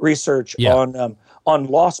Stetzer's research on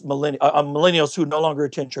lost millennials who no longer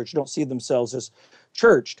attend church, don't see themselves as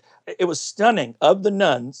churched. It was stunning. Of the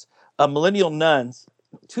nuns, millennial nuns,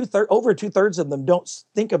 over 2/3 of them don't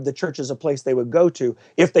think of the church as a place they would go to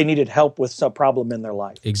if they needed help with some problem in their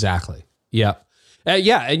life. Exactly. Yeah.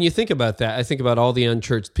 And you think about that. I think about all the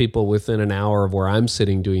unchurched people within an hour of where I'm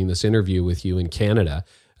sitting doing this interview with you in Canada,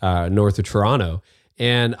 north of Toronto.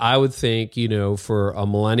 And I would think, for a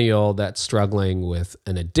millennial that's struggling with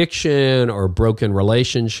an addiction or a broken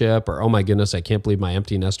relationship, or, oh my goodness, I can't believe my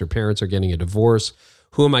empty nester parents are getting a divorce.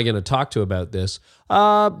 Who am I going to talk to about this?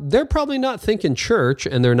 They're probably not thinking church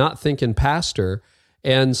and they're not thinking pastor.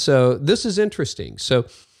 And so this is interesting. So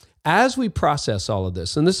as we process all of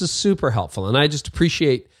this, and this is super helpful, and I just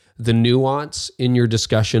appreciate the nuance in your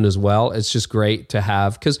discussion as well. It's just great to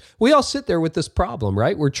have, because we all sit there with this problem,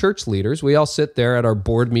 right? We're church leaders. We all sit there at our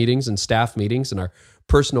board meetings and staff meetings and our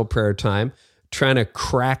personal prayer time trying to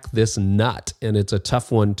crack this nut, and it's a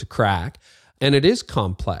tough one to crack. And it is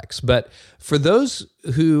complex. But for those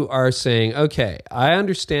who are saying, okay, I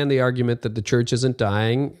understand the argument that the church isn't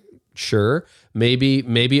dying. Sure, maybe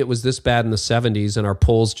it was this bad in the 70s and our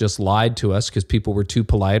polls just lied to us because people were too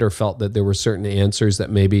polite or felt that there were certain answers that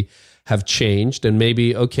maybe have changed. And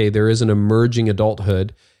maybe, okay, there is an emerging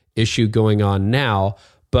adulthood issue going on now,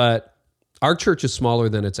 but our church is smaller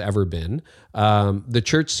than it's ever been. The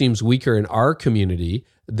church seems weaker in our community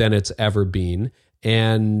than it's ever been.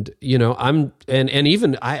 And,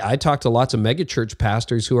 I talk to lots of megachurch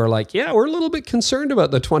pastors who are like, yeah, we're a little bit concerned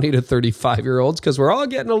about the 20 to 35-year-olds because we're all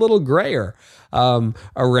getting a little grayer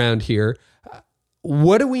around here.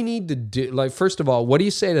 What do we need to do? Like, first of all, what do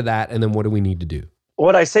you say to that? And then what do we need to do?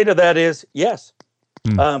 What I say to that is yes.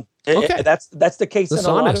 Okay. That's the case.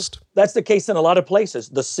 That's the case in a lot of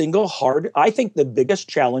places. I think the biggest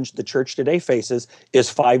challenge the church today faces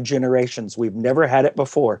is 5 generations. We've never had it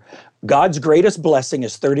before. God's greatest blessing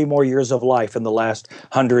is 30 more years of life in the last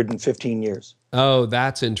 115 years. Oh,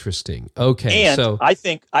 that's interesting. Okay. And so I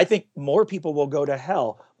think more people will go to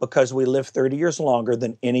hell because we live 30 years longer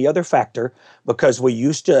than any other factor, because we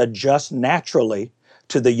used to adjust naturally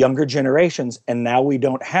to the younger generations, and now we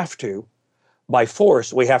don't have to. By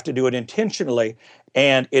force, we have to do it intentionally,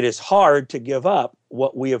 and it is hard to give up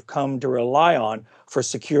what we have come to rely on for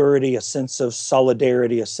security, a sense of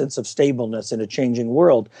solidarity, a sense of stableness in a changing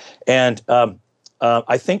world. And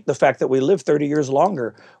I think the fact that we live 30 years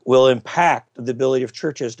longer will impact the ability of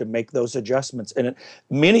churches to make those adjustments. And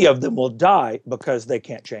many of them will die because they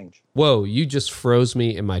can't change. Whoa, you just froze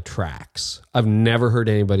me in my tracks. I've never heard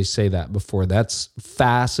anybody say that before. That's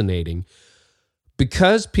fascinating.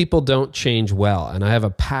 Because people don't change well, and I have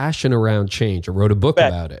a passion around change. I wrote a book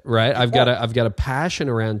about it, right? I've got a passion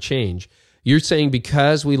around change. You're saying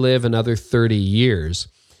because we live another 30 years,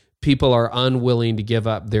 people are unwilling to give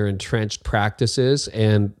up their entrenched practices,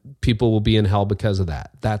 and people will be in hell because of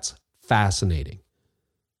that. That's fascinating.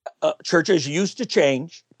 Churches used to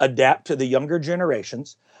change, adapt to the younger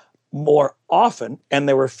generations more often, and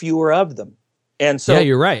there were fewer of them. And so, yeah,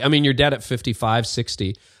 you're right. I mean, your dad at 55,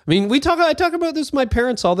 60. I mean, I talk about this with my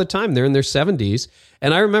parents all the time. They're in their 70s.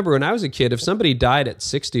 And I remember when I was a kid, if somebody died at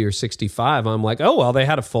 60 or 65, I'm like, oh, well, they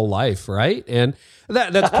had a full life, right? And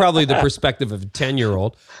that's probably the perspective of a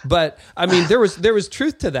 10-year-old. But I mean, there was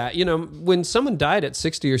truth to that. You know, when someone died at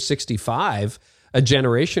 60 or 65 a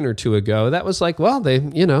generation or two ago, that was like, well,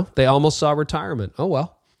 they almost saw retirement. Oh,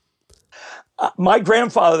 well. My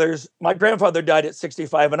grandfather died at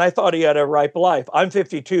 65, and I thought he had a ripe life. I'm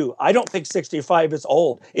 52. I don't think 65 is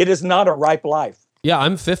old. It is not a ripe life. Yeah,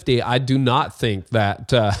 I'm 50. I do not think that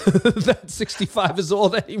that 65 is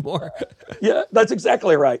old anymore. Yeah, that's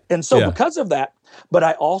exactly right. And so because of that, but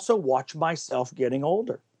I also watch myself getting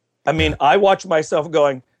older. I mean, I watch myself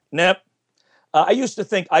going, nope. I used to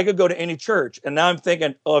think I could go to any church, and now I'm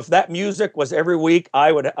thinking, oh, if that music was every week,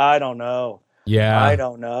 I don't know. Yeah. I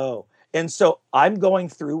don't know. And so I'm going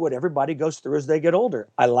through what everybody goes through as they get older.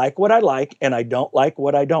 I like what I like, and I don't like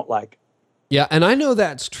what I don't like. Yeah, and I know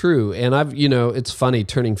that's true. And it's funny,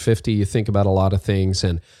 turning 50, you think about a lot of things.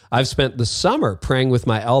 And I've spent the summer praying with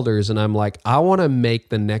my elders, and I'm like, I want to make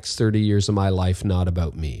the next 30 years of my life not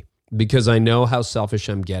about me, because I know how selfish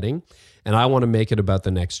I'm getting. And I want to make it about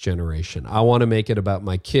the next generation. I want to make it about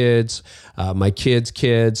my kids, my kids'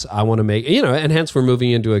 kids. I want to make, and hence we're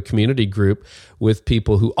moving into a community group with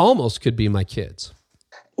people who almost could be my kids.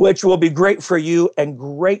 Which will be great for you and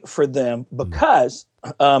great for them, because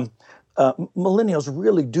millennials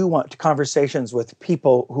really do want conversations with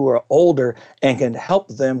people who are older and can help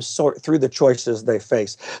them sort through the choices they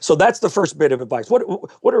face. So that's the first bit of advice. What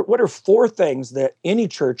are 4 things that any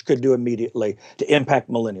church could do immediately to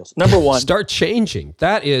impact millennials? Number 1, start changing.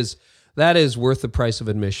 That is worth the price of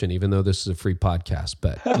admission, even though this is a free podcast.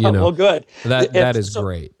 But well, good. That is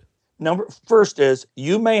great. First is,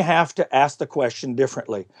 you may have to ask the question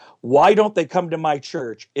differently. Why don't they come to my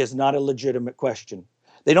church is not a legitimate question.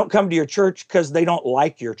 They don't come to your church because they don't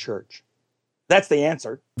like your church. That's the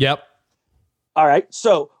answer. Yep. All right.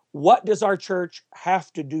 So what does our church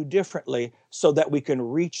have to do differently so that we can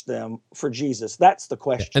reach them for Jesus? That's the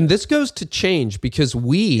question. And this goes to change, because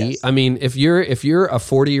I mean, if you're a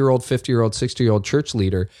 40-year-old, 50-year-old, 60-year-old church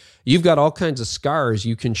leader, you've got all kinds of scars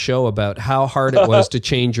you can show about how hard it was to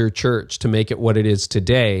change your church to make it what it is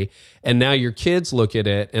today. And now your kids look at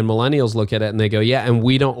it, and millennials look at it, and they go, yeah, and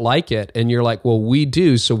we don't like it. And you're like, well, we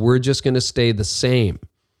do, so we're just going to stay the same.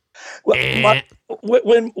 Well,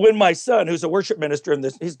 when my son, who's a worship minister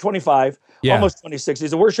he's 25, almost 26,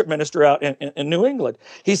 he's a worship minister out in New England.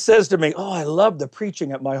 He says to me, oh, I love the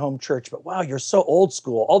preaching at my home church, but wow, you're so old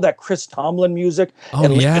school. All that Chris Tomlin music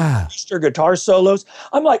and Easter guitar solos.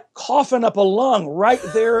 I'm like coughing up a lung right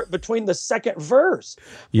there between the second verse.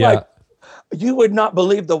 Yeah. Like, you would not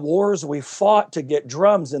believe the wars we fought to get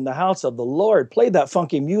drums in the house of the Lord. Play that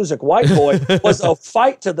funky music, white boy, was a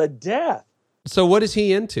fight to the death. So what is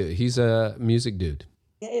he into? He's a music dude.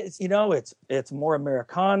 It's more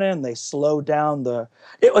Americana, and they slow down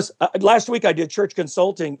it was last week I did church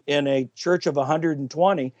consulting in a church of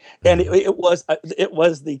 120, and it was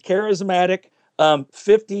the charismatic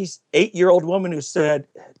 58-year-old woman who said,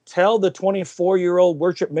 tell the 24-year-old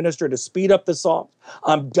worship minister to speed up the songs.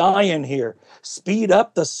 I'm dying here. Speed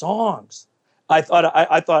up the songs. I thought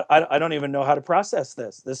I don't even know how to process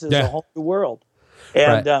this. This is a whole new world.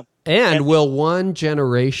 And right. And will one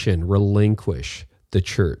generation relinquish the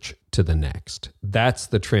church to the next? That's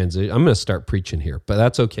the transition. I'm going to start preaching here, but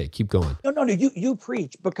that's okay. Keep going. No, you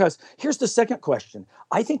preach, because here's the second question.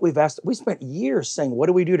 I think we spent years saying, what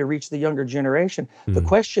do we do to reach the younger generation? The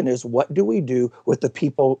question is, what do we do with the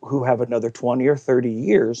people who have another 20 or 30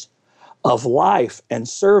 years of life and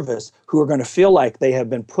service, who are going to feel like they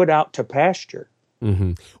have been put out to pasture?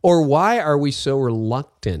 Mm-hmm. Or why are we so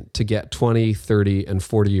reluctant to get 20, 30, and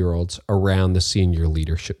 40-year-olds around the senior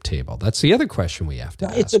leadership table? That's the other question we have to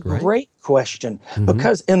ask. It's a great question,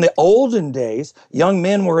 because in the olden days, young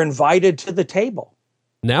men were invited to the table.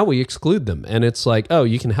 Now we exclude them, and it's like, oh,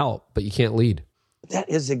 you can help, but you can't lead. That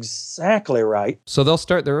is exactly right. So they'll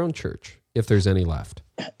start their own church. if there's any left.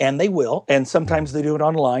 And they will. And sometimes they do it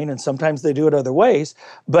online and sometimes they do it other ways.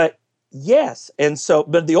 But yes. And so,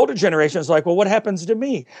 but the older generation is like, well, what happens to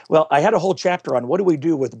me? Well, I had a whole chapter on what do we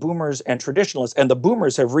do with boomers and traditionalists. And the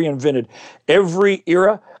boomers have reinvented every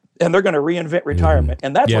era, and they're going to reinvent retirement.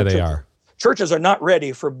 And that's Yeah, what they are. churches are not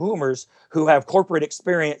ready for boomers who have corporate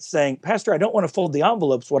experience saying, Pastor, I don't want to fold the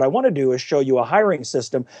envelopes. What I want to do is show you a hiring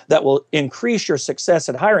system that will increase your success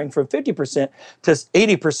at hiring from 50% to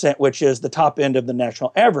 80%, which is the top end of the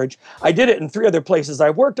national average. I did it in 3 other places I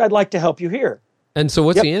worked. I'd like to help you here. And so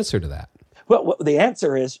what's the answer to that? Well, the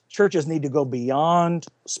answer is churches need to go beyond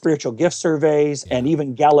spiritual gift surveys and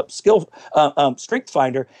even Gallup Strength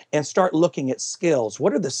Finder and start looking at skills.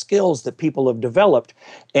 What are the skills that people have developed?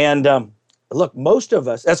 And look, most of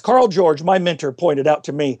us, as Carl George, my mentor, pointed out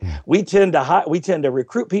to me, we tend to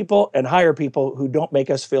recruit people and hire people who don't make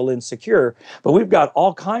us feel insecure. But we've got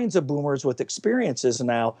all kinds of boomers with experiences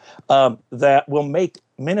now that will make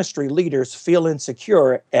ministry leaders feel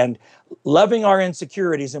insecure, and loving our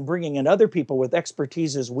insecurities and bringing in other people with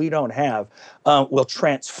expertises we don't have will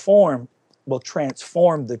transform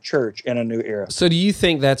the church in a new era. So do you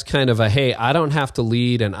think that's kind of a, hey, I don't have to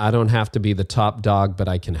lead and I don't have to be the top dog, but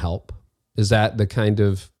I can help? Is that the kind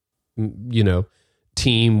of,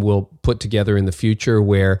 team we'll put together in the future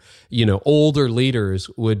where, older leaders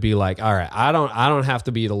would be like, all right, I don't have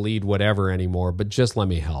to be the lead whatever anymore, but just let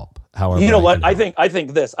me help. However, you know what? I think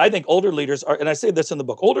older leaders are, and I say this in the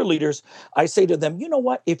book, older leaders, I say to them, you know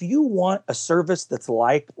what? If you want a service that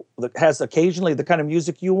has occasionally the kind of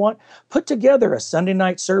music you want, put together a Sunday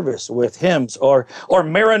night service with hymns or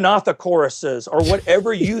Maranatha choruses or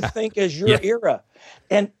whatever you think is your era.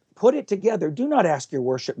 And put it together. Do not ask your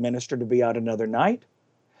worship minister to be out another night.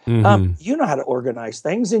 You know how to organize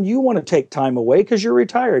things, and you want to take time away because you're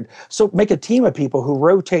retired. So make a team of people who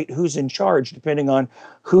rotate who's in charge depending on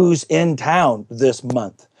who's in town this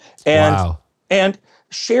month. And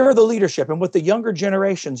share the leadership. And with the younger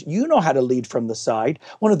generations, you know how to lead from the side.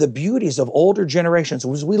 One of the beauties of older generations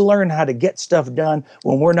was we learn how to get stuff done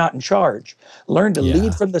when we're not in charge. Learn to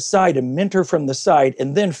lead from the side and mentor from the side,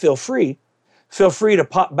 and then feel free to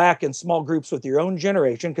pop back in small groups with your own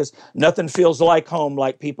generation, because nothing feels like home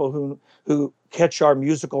like people who catch our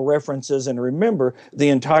musical references and remember the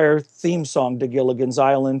entire theme song to Gilligan's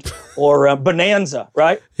Island or Bonanza,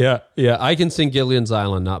 right? Yeah. I can sing Gilligan's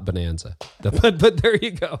Island, not Bonanza. But there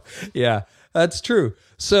you go. Yeah, that's true.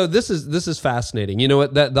 So this is fascinating. You know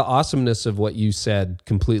what? The awesomeness of what you said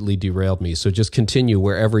completely derailed me. So just continue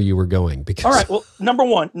wherever you were going. Because all right. Well, number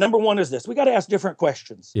one is this: we got to ask different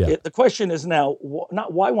questions. Yeah. The question is now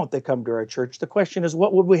not why won't they come to our church. The question is,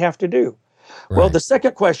 what would we have to do? Right. Well, the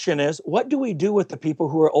second question is, what do we do with the people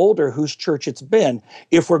who are older, whose church it's been,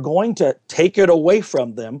 if we're going to take it away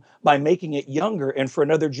from them by making it younger and for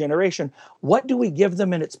another generation? What do we give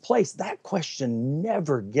them in its place? That question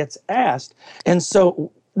never gets asked. And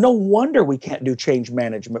so no wonder we can't do change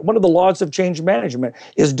management. One of the laws of change management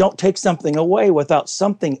is don't take something away without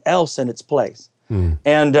something else in its place.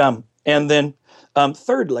 And then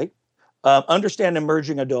thirdly, understand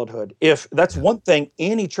emerging adulthood. If that's one thing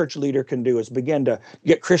any church leader can do, is begin to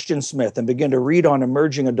get Christian Smith and begin to read on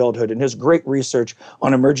emerging adulthood and his great research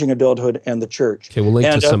on emerging adulthood and the church. Okay, we'll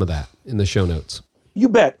link to some of that in the show notes. You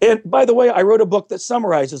bet. And by the way, I wrote a book that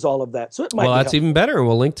summarizes all of that, so it might. Well, that's even better, and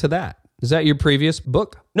we'll link to that. Is that your previous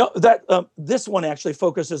book? No, this one actually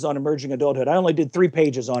focuses on emerging adulthood. I only did 3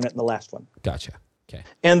 pages on it in the last one. Gotcha. Okay.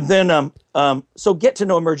 And then, so get to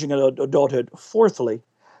know emerging adulthood. Fourthly,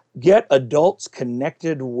 get adults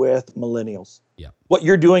connected with millennials. Yeah. What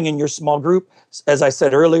you're doing in your small group, as I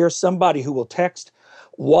said earlier, somebody who will text,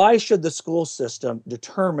 why should the school system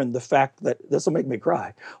determine the fact that, this will make me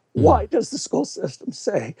cry, why does the school system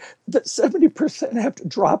say that 70% have to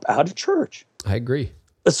drop out of church? I agree.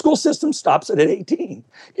 The school system stops it at 18.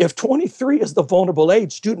 If 23 is the vulnerable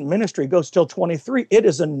age, student ministry goes till 23. It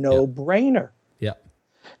is a no-brainer. Yeah.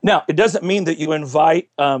 Now, it doesn't mean that you invite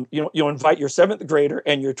you invite your 7th grader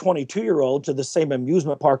and your 22-year-old to the same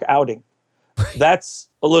amusement park outing. Right. That's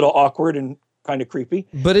a little awkward and kind of creepy.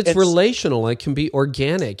 But it's relational. It can be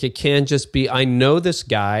organic. It can just be, I know this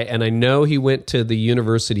guy and I know he went to the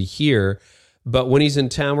university here, but when he's in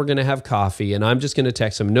town, we're going to have coffee and I'm just going to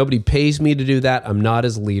text him. Nobody pays me to do that. I'm not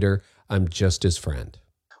his leader. I'm just his friend.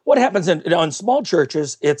 What happens in small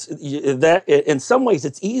churches, it's that in some ways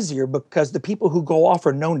it's easier because the people who go off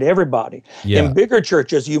are known to everybody. Yeah. In bigger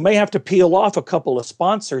churches, you may have to peel off a couple of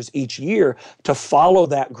sponsors each year to follow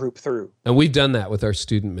that group through. And we've done that with our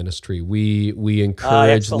student ministry. We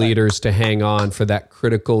encourage leaders to hang on for that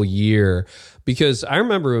critical year Because I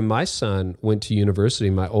remember when my son went to university,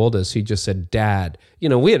 my oldest, he just said, Dad, he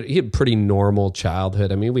had a pretty normal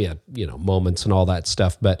childhood. I mean, we had, moments and all that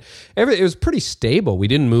stuff, but it was pretty stable. We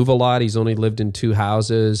didn't move a lot. He's only lived in 2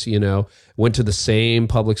 houses, went to the same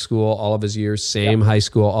public school all of his years, same high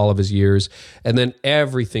school all of his years. And then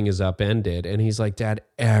everything is upended. And he's like, Dad,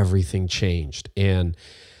 everything changed. And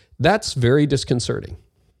that's very disconcerting.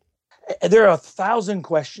 There are 1,000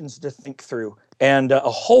 questions to think through, and a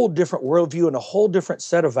whole different worldview and a whole different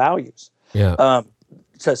set of values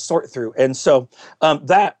to sort through. And so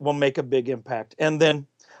that will make a big impact. And then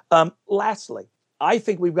lastly, I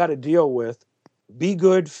think we've got to deal with be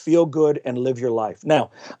good, feel good, and live your life.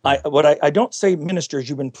 Now, I don't say ministers,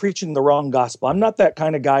 you've been preaching the wrong gospel. I'm not that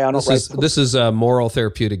kind of guy. This is a moral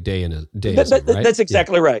therapeutic deism, right? That's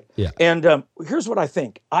exactly right. Yeah. And here's what I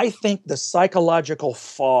think. I think the psychological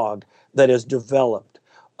fog that is developed,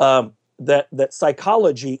 that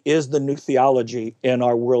psychology is the new theology in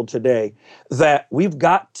our world today, that we've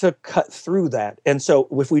got to cut through that. And so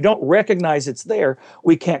if we don't recognize it's there,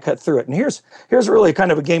 we can't cut through it. And here's really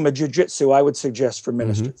kind of a game of jujitsu I would suggest for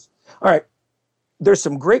ministers. Mm-hmm. All right, there's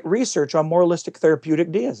some great research on moralistic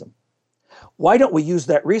therapeutic deism. Why don't we use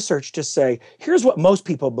that research to say, here's what most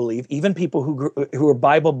people believe, even people who are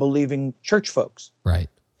Bible-believing church folks. Right.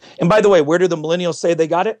 And by the way, where do the millennials say they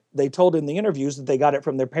got it? They told in the interviews that they got it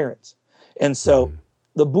from their parents. And so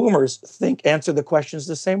the boomers answer the questions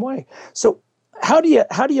the same way. So how do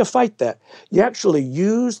you fight that? You actually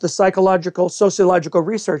use the sociological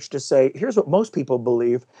research to say, here's what most people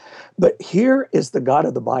believe, but here is the God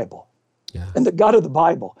of the Bible. Yeah. And the God of the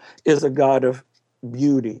Bible is a God of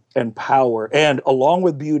beauty and power. And along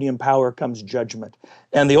with beauty and power comes judgment.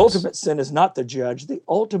 And the ultimate sin is not to judge. The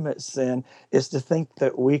ultimate sin is to think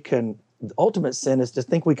we can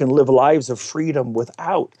live lives of freedom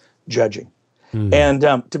without judging. Mm-hmm.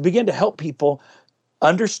 And to begin to help people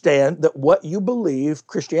understand that what you believe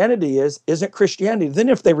Christianity isn't Christianity. Then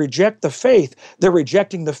if they reject the faith, they're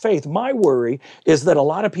rejecting the faith. My worry is that a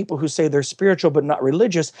lot of people who say they're spiritual but not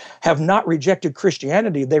religious have not rejected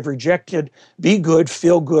Christianity. They've rejected be good,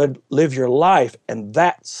 feel good, live your life. And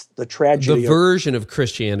that's the tragedy. The version of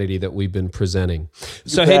Christianity that we've been presenting.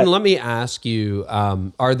 So Haydn, let me ask you,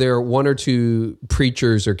 are there 1 or 2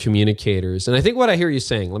 preachers or communicators? And I think what I hear you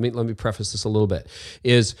saying, let me preface this a little bit,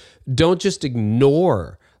 is don't just ignore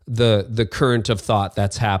the current of thought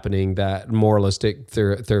that's happening, that moralistic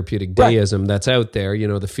therapeutic deism that's out there,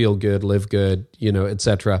 the feel good, live good, et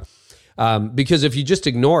cetera. Because if you just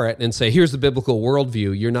ignore it and say, here's the biblical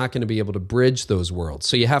worldview, you're not going to be able to bridge those worlds.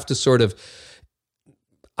 So you have to sort of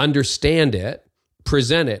understand it,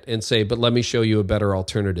 present it, and say, but let me show you a better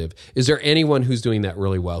alternative. Is there anyone who's doing that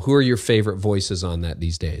really well? Who are your favorite voices on that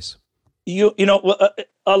these days?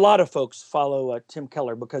 A lot of folks follow Tim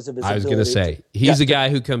Keller because of his ability. I was going to say, he's the guy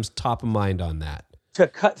who comes top of mind on that. To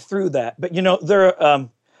cut through that. But, there are,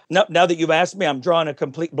 now that you've asked me, I'm drawing a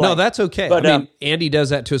complete blank. No, that's okay. But, Andy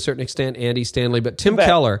does that to a certain extent, Andy Stanley. But Tim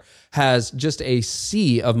Keller has just a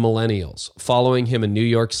sea of millennials following him in New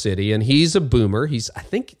York City. And he's a boomer. He's, I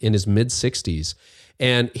think, in his mid-60s.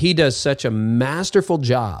 And he does such a masterful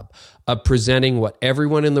job of presenting what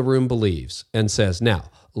everyone in the room believes and says,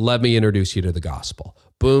 now, let me introduce you to the gospel.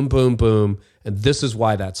 Boom, boom, boom. And this is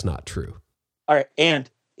why that's not true. All right. And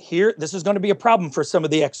here, this is going to be a problem for some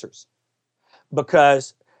of the Xers.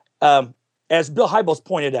 Because as Bill Hybels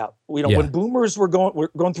pointed out, when boomers were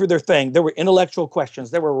going through their thing, there were intellectual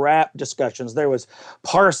questions, there were rap discussions, there was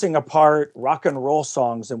parsing apart rock and roll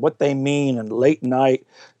songs and what they mean and late night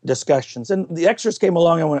discussions. And the Xers came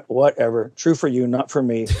along and went, whatever, true for you, not for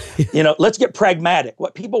me. Let's get pragmatic.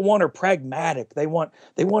 What people want are pragmatic. They want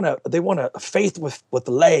a faith with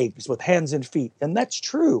legs, with hands and feet. And that's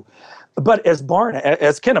true. But as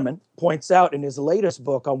Kinnaman points out in his latest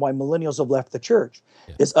book on why millennials have left the church,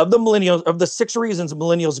 is of the 6 reasons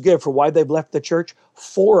millennials give for why they've left the church,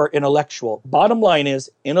 4 are intellectual. Bottom line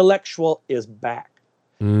is, intellectual is back.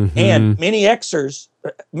 Mm-hmm. And many Xers,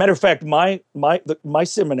 matter of fact, my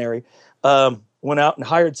seminary went out and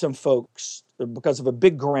hired some folks because of a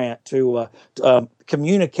big grant to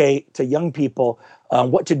communicate to young people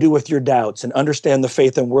what to do with your doubts and understand the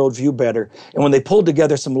faith and worldview better. And when they pulled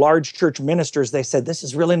together some large church ministers, they said, this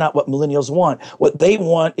is really not what millennials want. What they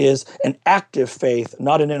want is an active faith,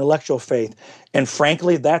 not an intellectual faith. And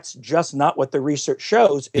frankly, that's just not what the research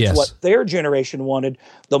shows. It's what their generation wanted.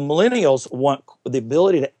 The millennials want the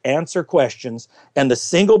ability to answer questions. And the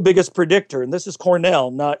single biggest predictor, and this is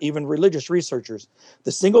Cornell, not even religious researchers,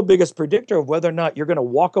 the single biggest predictor of whether or not you're going to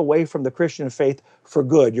walk away from the Christian faith for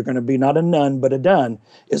good, you're going to be not a nun, but a dun,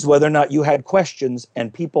 is whether or not you had questions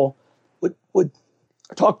and people would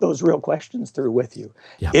talk those real questions through with you.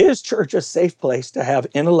 Yeah. Is church a safe place to have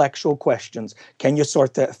intellectual questions? Can you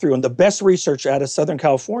sort that through? And the best research out of Southern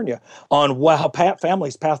California on how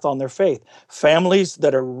families path on their faith, families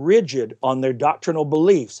that are rigid on their doctrinal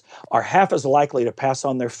beliefs are half as likely to pass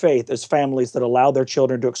on their faith as families that allow their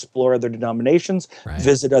children to explore other denominations,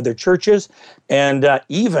 visit other churches, and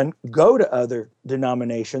even go to other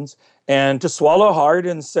denominations, and to swallow hard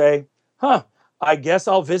and say, I guess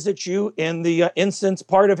I'll visit you in the incense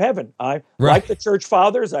part of heaven. I like the church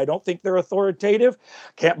fathers. I don't think they're authoritative.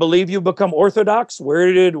 Can't believe you become Orthodox.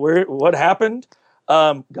 What happened?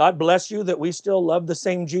 God bless you that we still love the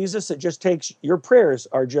same Jesus. It just takes, your prayers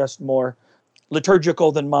are just more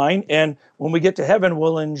liturgical than mine. And when we get to heaven,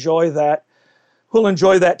 we'll enjoy that. We'll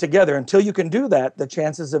enjoy that together. Until you can do that, the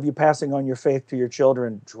chances of you passing on your faith to your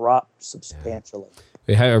children drop substantially.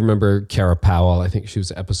 I remember Kara Powell, I think she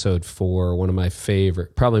was episode 4, one of my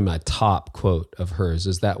favorite, probably my top quote of hers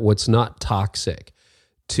is that what's not toxic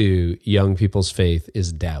to young people's faith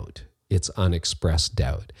is doubt. It's unexpressed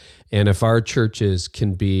doubt. And if our churches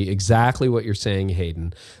can be exactly what you're saying,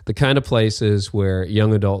 Haydn, the kind of places where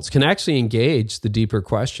young adults can actually engage the deeper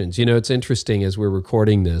questions. You know, it's interesting as we're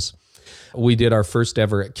recording this, we did our first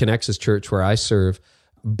ever at Connexus Church where I serve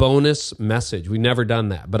bonus message. We've never done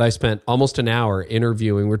that, but I spent almost an hour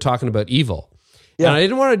interviewing. We're talking about evil. Yeah. And I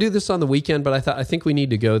didn't want to do this on the weekend, but I think we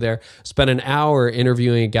need to go there. Spent an hour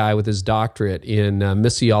interviewing a guy with his doctorate in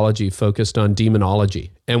missiology focused on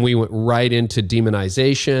demonology. And we went right into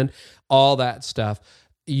demonization, all that stuff.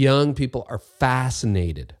 Young people are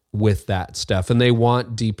fascinated with that stuff and they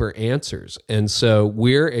want deeper answers. And so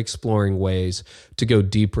we're exploring ways to go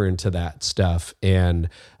deeper into that stuff. And,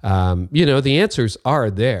 the answers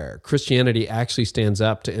are there. Christianity actually stands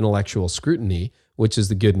up to intellectual scrutiny, which is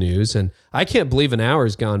the good news. And I can't believe an hour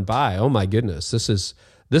has gone by. Oh my goodness. This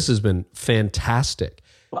has been fantastic.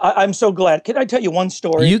 I'm so glad. Can I tell you one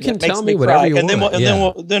story? You can tell me whatever you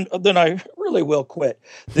want. Then I really will quit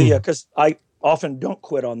because I often don't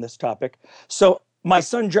quit on this topic. So my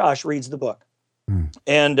son Josh reads the book,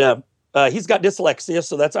 and he's got dyslexia,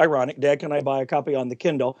 so that's ironic. Dad, can I buy a copy on the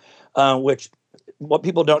Kindle? Which what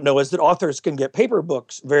people don't know is that authors can get paper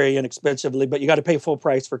books very inexpensively, but you got to pay full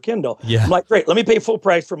price for Kindle. Yeah. I'm like, great, let me pay full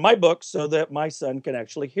price for my book so that my son can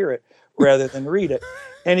actually hear it rather than read it.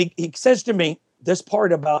 And he says to me, this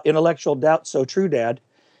part about intellectual doubt, so true, Dad.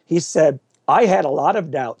 He said, I had a lot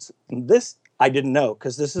of doubts. And this I didn't know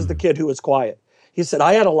because this is the kid who was quiet. He said,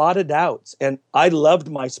 I had a lot of doubts and I loved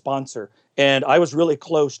my sponsor and I was really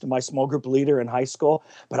close to my small group leader in high school,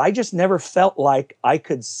 but I just never felt like I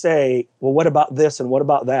could say, well, what about this and what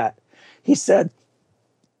about that? He said,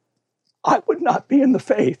 I would not be in the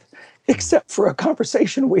faith except for a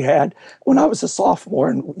conversation we had when I was a sophomore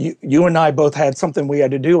and you and I both had something we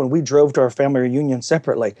had to do and we drove to our family reunion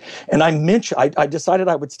separately. And I decided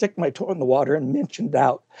I would stick my toe in the water and mention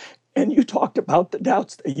doubt. And you talked about the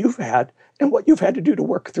doubts that you've had and what you've had to do to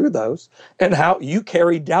work through those, and how you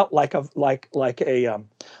carry doubt like a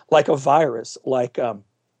virus, like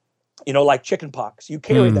chicken pox. You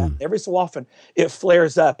carry that every so often. It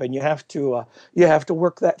flares up, and you have to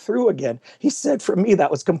work that through again. He said, for me, that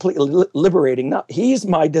was completely liberating. Now, he's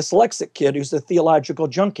my dyslexic kid who's a theological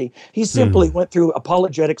junkie. He simply went through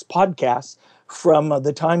apologetics podcasts from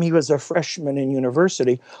the time he was a freshman in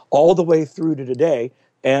university all the way through to today.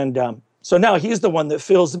 And so now he's the one that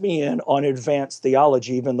fills me in on advanced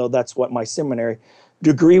theology, even though that's what my seminary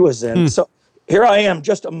degree was in. So here I am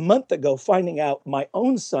just a month ago finding out my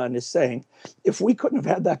own son is saying, if we couldn't have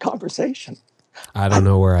had that conversation, I don't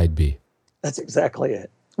know where I'd be. That's exactly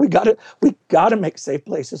it. We got to make safe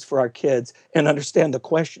places for our kids and understand the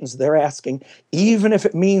questions they're asking, even if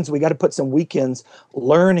it means we got to put some weekends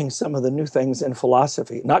learning some of the new things in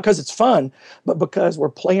philosophy. Not because it's fun, but because we're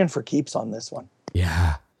playing for keeps on this one.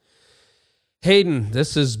 Yeah. Haydn,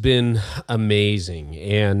 this has been amazing,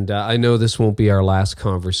 and I know this won't be our last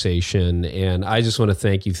conversation, and I just want to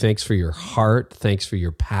thank you. Thanks for your heart. Thanks for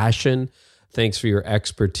your passion. Thanks for your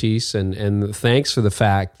expertise, and thanks for the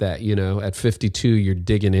fact that, at 52, you're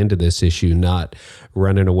digging into this issue, not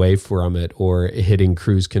running away from it or hitting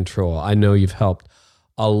cruise control. I know you've helped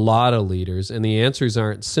a lot of leaders, and the answers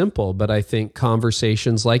aren't simple, but I think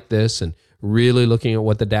conversations like this and really looking at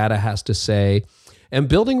what the data has to say and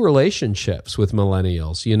building relationships with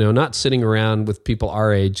millennials, not sitting around with people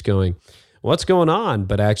our age going, what's going on,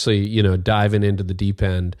 but actually, diving into the deep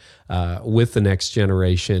end with the next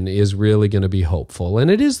generation is really going to be hopeful.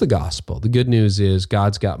 And it is the gospel. The good news is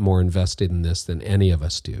God's got more invested in this than any of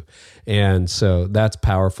us do. And so that's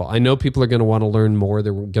powerful. I know people are going to want to learn more.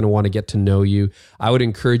 They're going to want to get to know you. I would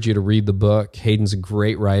encourage you to read the book. Haydn's a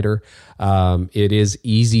great writer. It is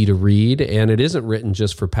easy to read, and it isn't written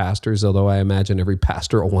just for pastors, although I imagine every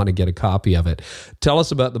pastor will want to get a copy of it. Tell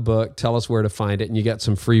us about the book. Tell us where to find it. And you got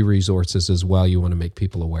some free resources as well you want to make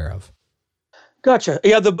people aware of. Gotcha.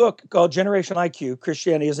 Yeah, the book called Generation IQ,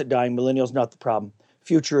 Christianity Isn't Dying, Millennials Not the Problem.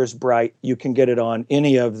 Future is Bright. You can get it on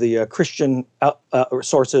any of the Christian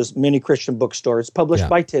sources, many Christian bookstores, published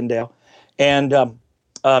by Tyndale. And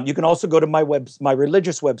you can also go to my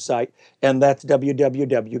religious website, and that's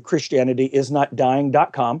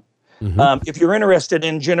www.christianityisnotdying.com. If you're interested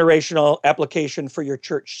in generational application for your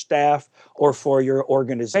church staff or for your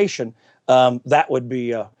organization, that would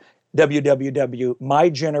be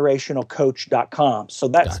www.mygenerationalcoach.com. So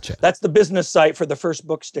that's the business site for the first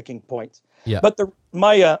book, Sticking Points. Yeah. But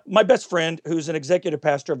my best friend, who's an executive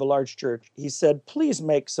pastor of a large church, he said, please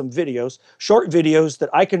make some videos, short videos that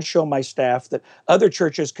I can show my staff, that other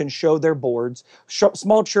churches can show their boards.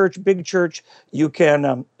 Small church, big church, you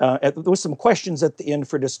can, with some questions at the end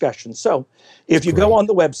for discussion. So if you go on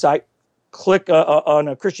the website, click on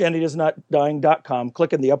ChristianityIsNotDying.com,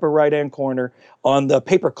 click in the upper right-hand corner on the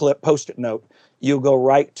paperclip Post-it note. You go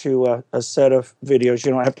right to a set of videos.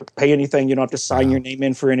 You don't have to pay anything. You don't have to sign your name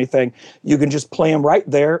in for anything. You can just play them right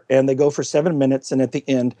there, and they go for 7 minutes, and at the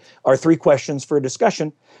end are 3 questions for a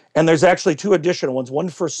discussion. And there's actually 2 additional ones, one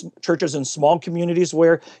for churches in small communities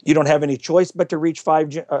where you don't have any choice but to reach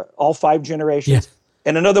all 5 generations. Yeah.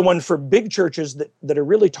 And another one for big churches that are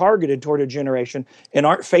really targeted toward a generation and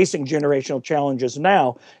aren't facing generational challenges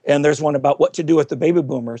now. And there's one about what to do with the baby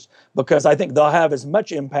boomers, because I think they'll have as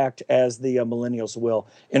much impact as the millennials will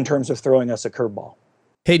in terms of throwing us a curveball.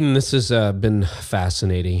 Haydn, this has been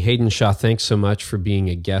fascinating. Haydn Shaw, thanks so much for being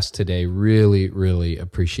a guest today. Really, really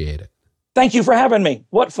appreciate it. Thank you for having me.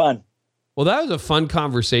 What fun. Well, that was a fun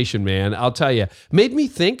conversation, man. I'll tell you, made me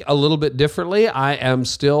think a little bit differently. I am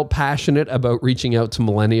still passionate about reaching out to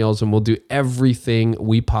millennials, and we'll do everything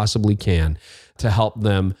we possibly can to help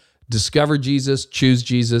them discover Jesus, choose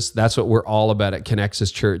Jesus. That's what we're all about at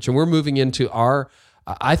Connexus Church. And we're moving into our,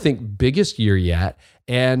 I think, biggest year yet.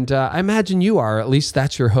 And I imagine you are, at least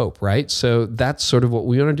that's your hope, right? So that's sort of what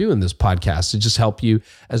we want to do in this podcast, to just help you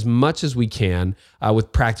as much as we can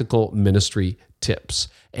with practical ministry tips.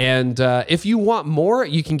 And if you want more,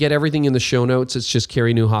 you can get everything in the show notes. It's just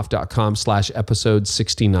carrynewhoff.com/episode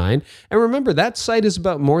 69. And remember, that site is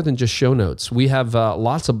about more than just show notes. We have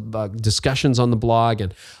lots of discussions on the blog,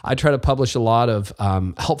 and I try to publish a lot of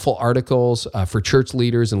helpful articles for church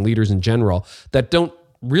leaders and leaders in general that don't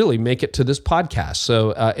really make it to this podcast.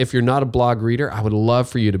 So if you're not a blog reader, I would love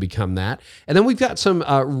for you to become that. And then we've got some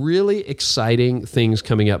really exciting things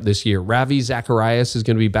coming up this year. Ravi Zacharias is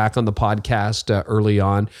going to be back on the podcast early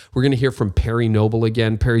on. We're going to hear from Perry Noble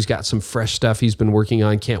again. Perry's got some fresh stuff he's been working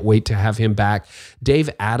on. Can't wait to have him back. Dave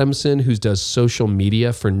Adamson, who does social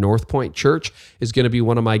media for North Point Church, is going to be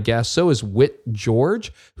one of my guests. So is Whit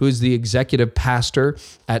George, who is the executive pastor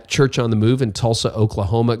at Church on the Move in Tulsa,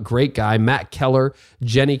 Oklahoma. Great guy. Matt Keller,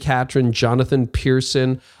 Jenny Catron, Jonathan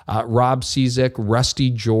Pearson, Rob Cizek, Rusty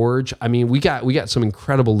George. I mean, we got some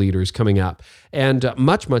incredible leaders coming up, and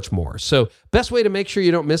much, much more. So best way to make sure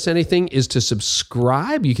you don't miss anything is to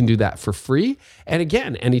subscribe. You can do that for free. And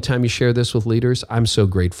again, anytime you share this with leaders, I'm so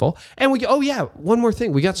grateful. And one more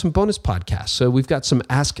thing. We got some bonus podcasts. So we've got some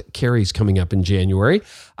Ask Carries coming up in January.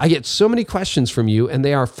 I get so many questions from you, and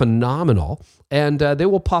they are phenomenal. And they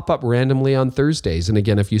will pop up randomly on Thursdays. And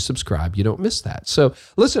again, if you subscribe, you don't miss that. So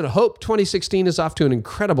listen, hope 2016 is off to an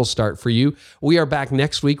incredible start for you. We are back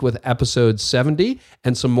next week with episode 70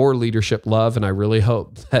 and some more leadership love. And I really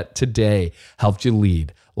hope that today helped you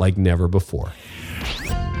lead like never before.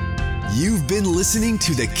 You've been listening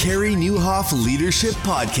to the Carey Nieuwhof Leadership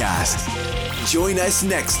Podcast. Join us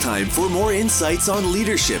next time for more insights on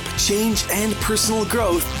leadership, change, and personal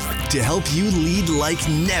growth to help you lead like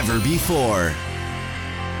never before.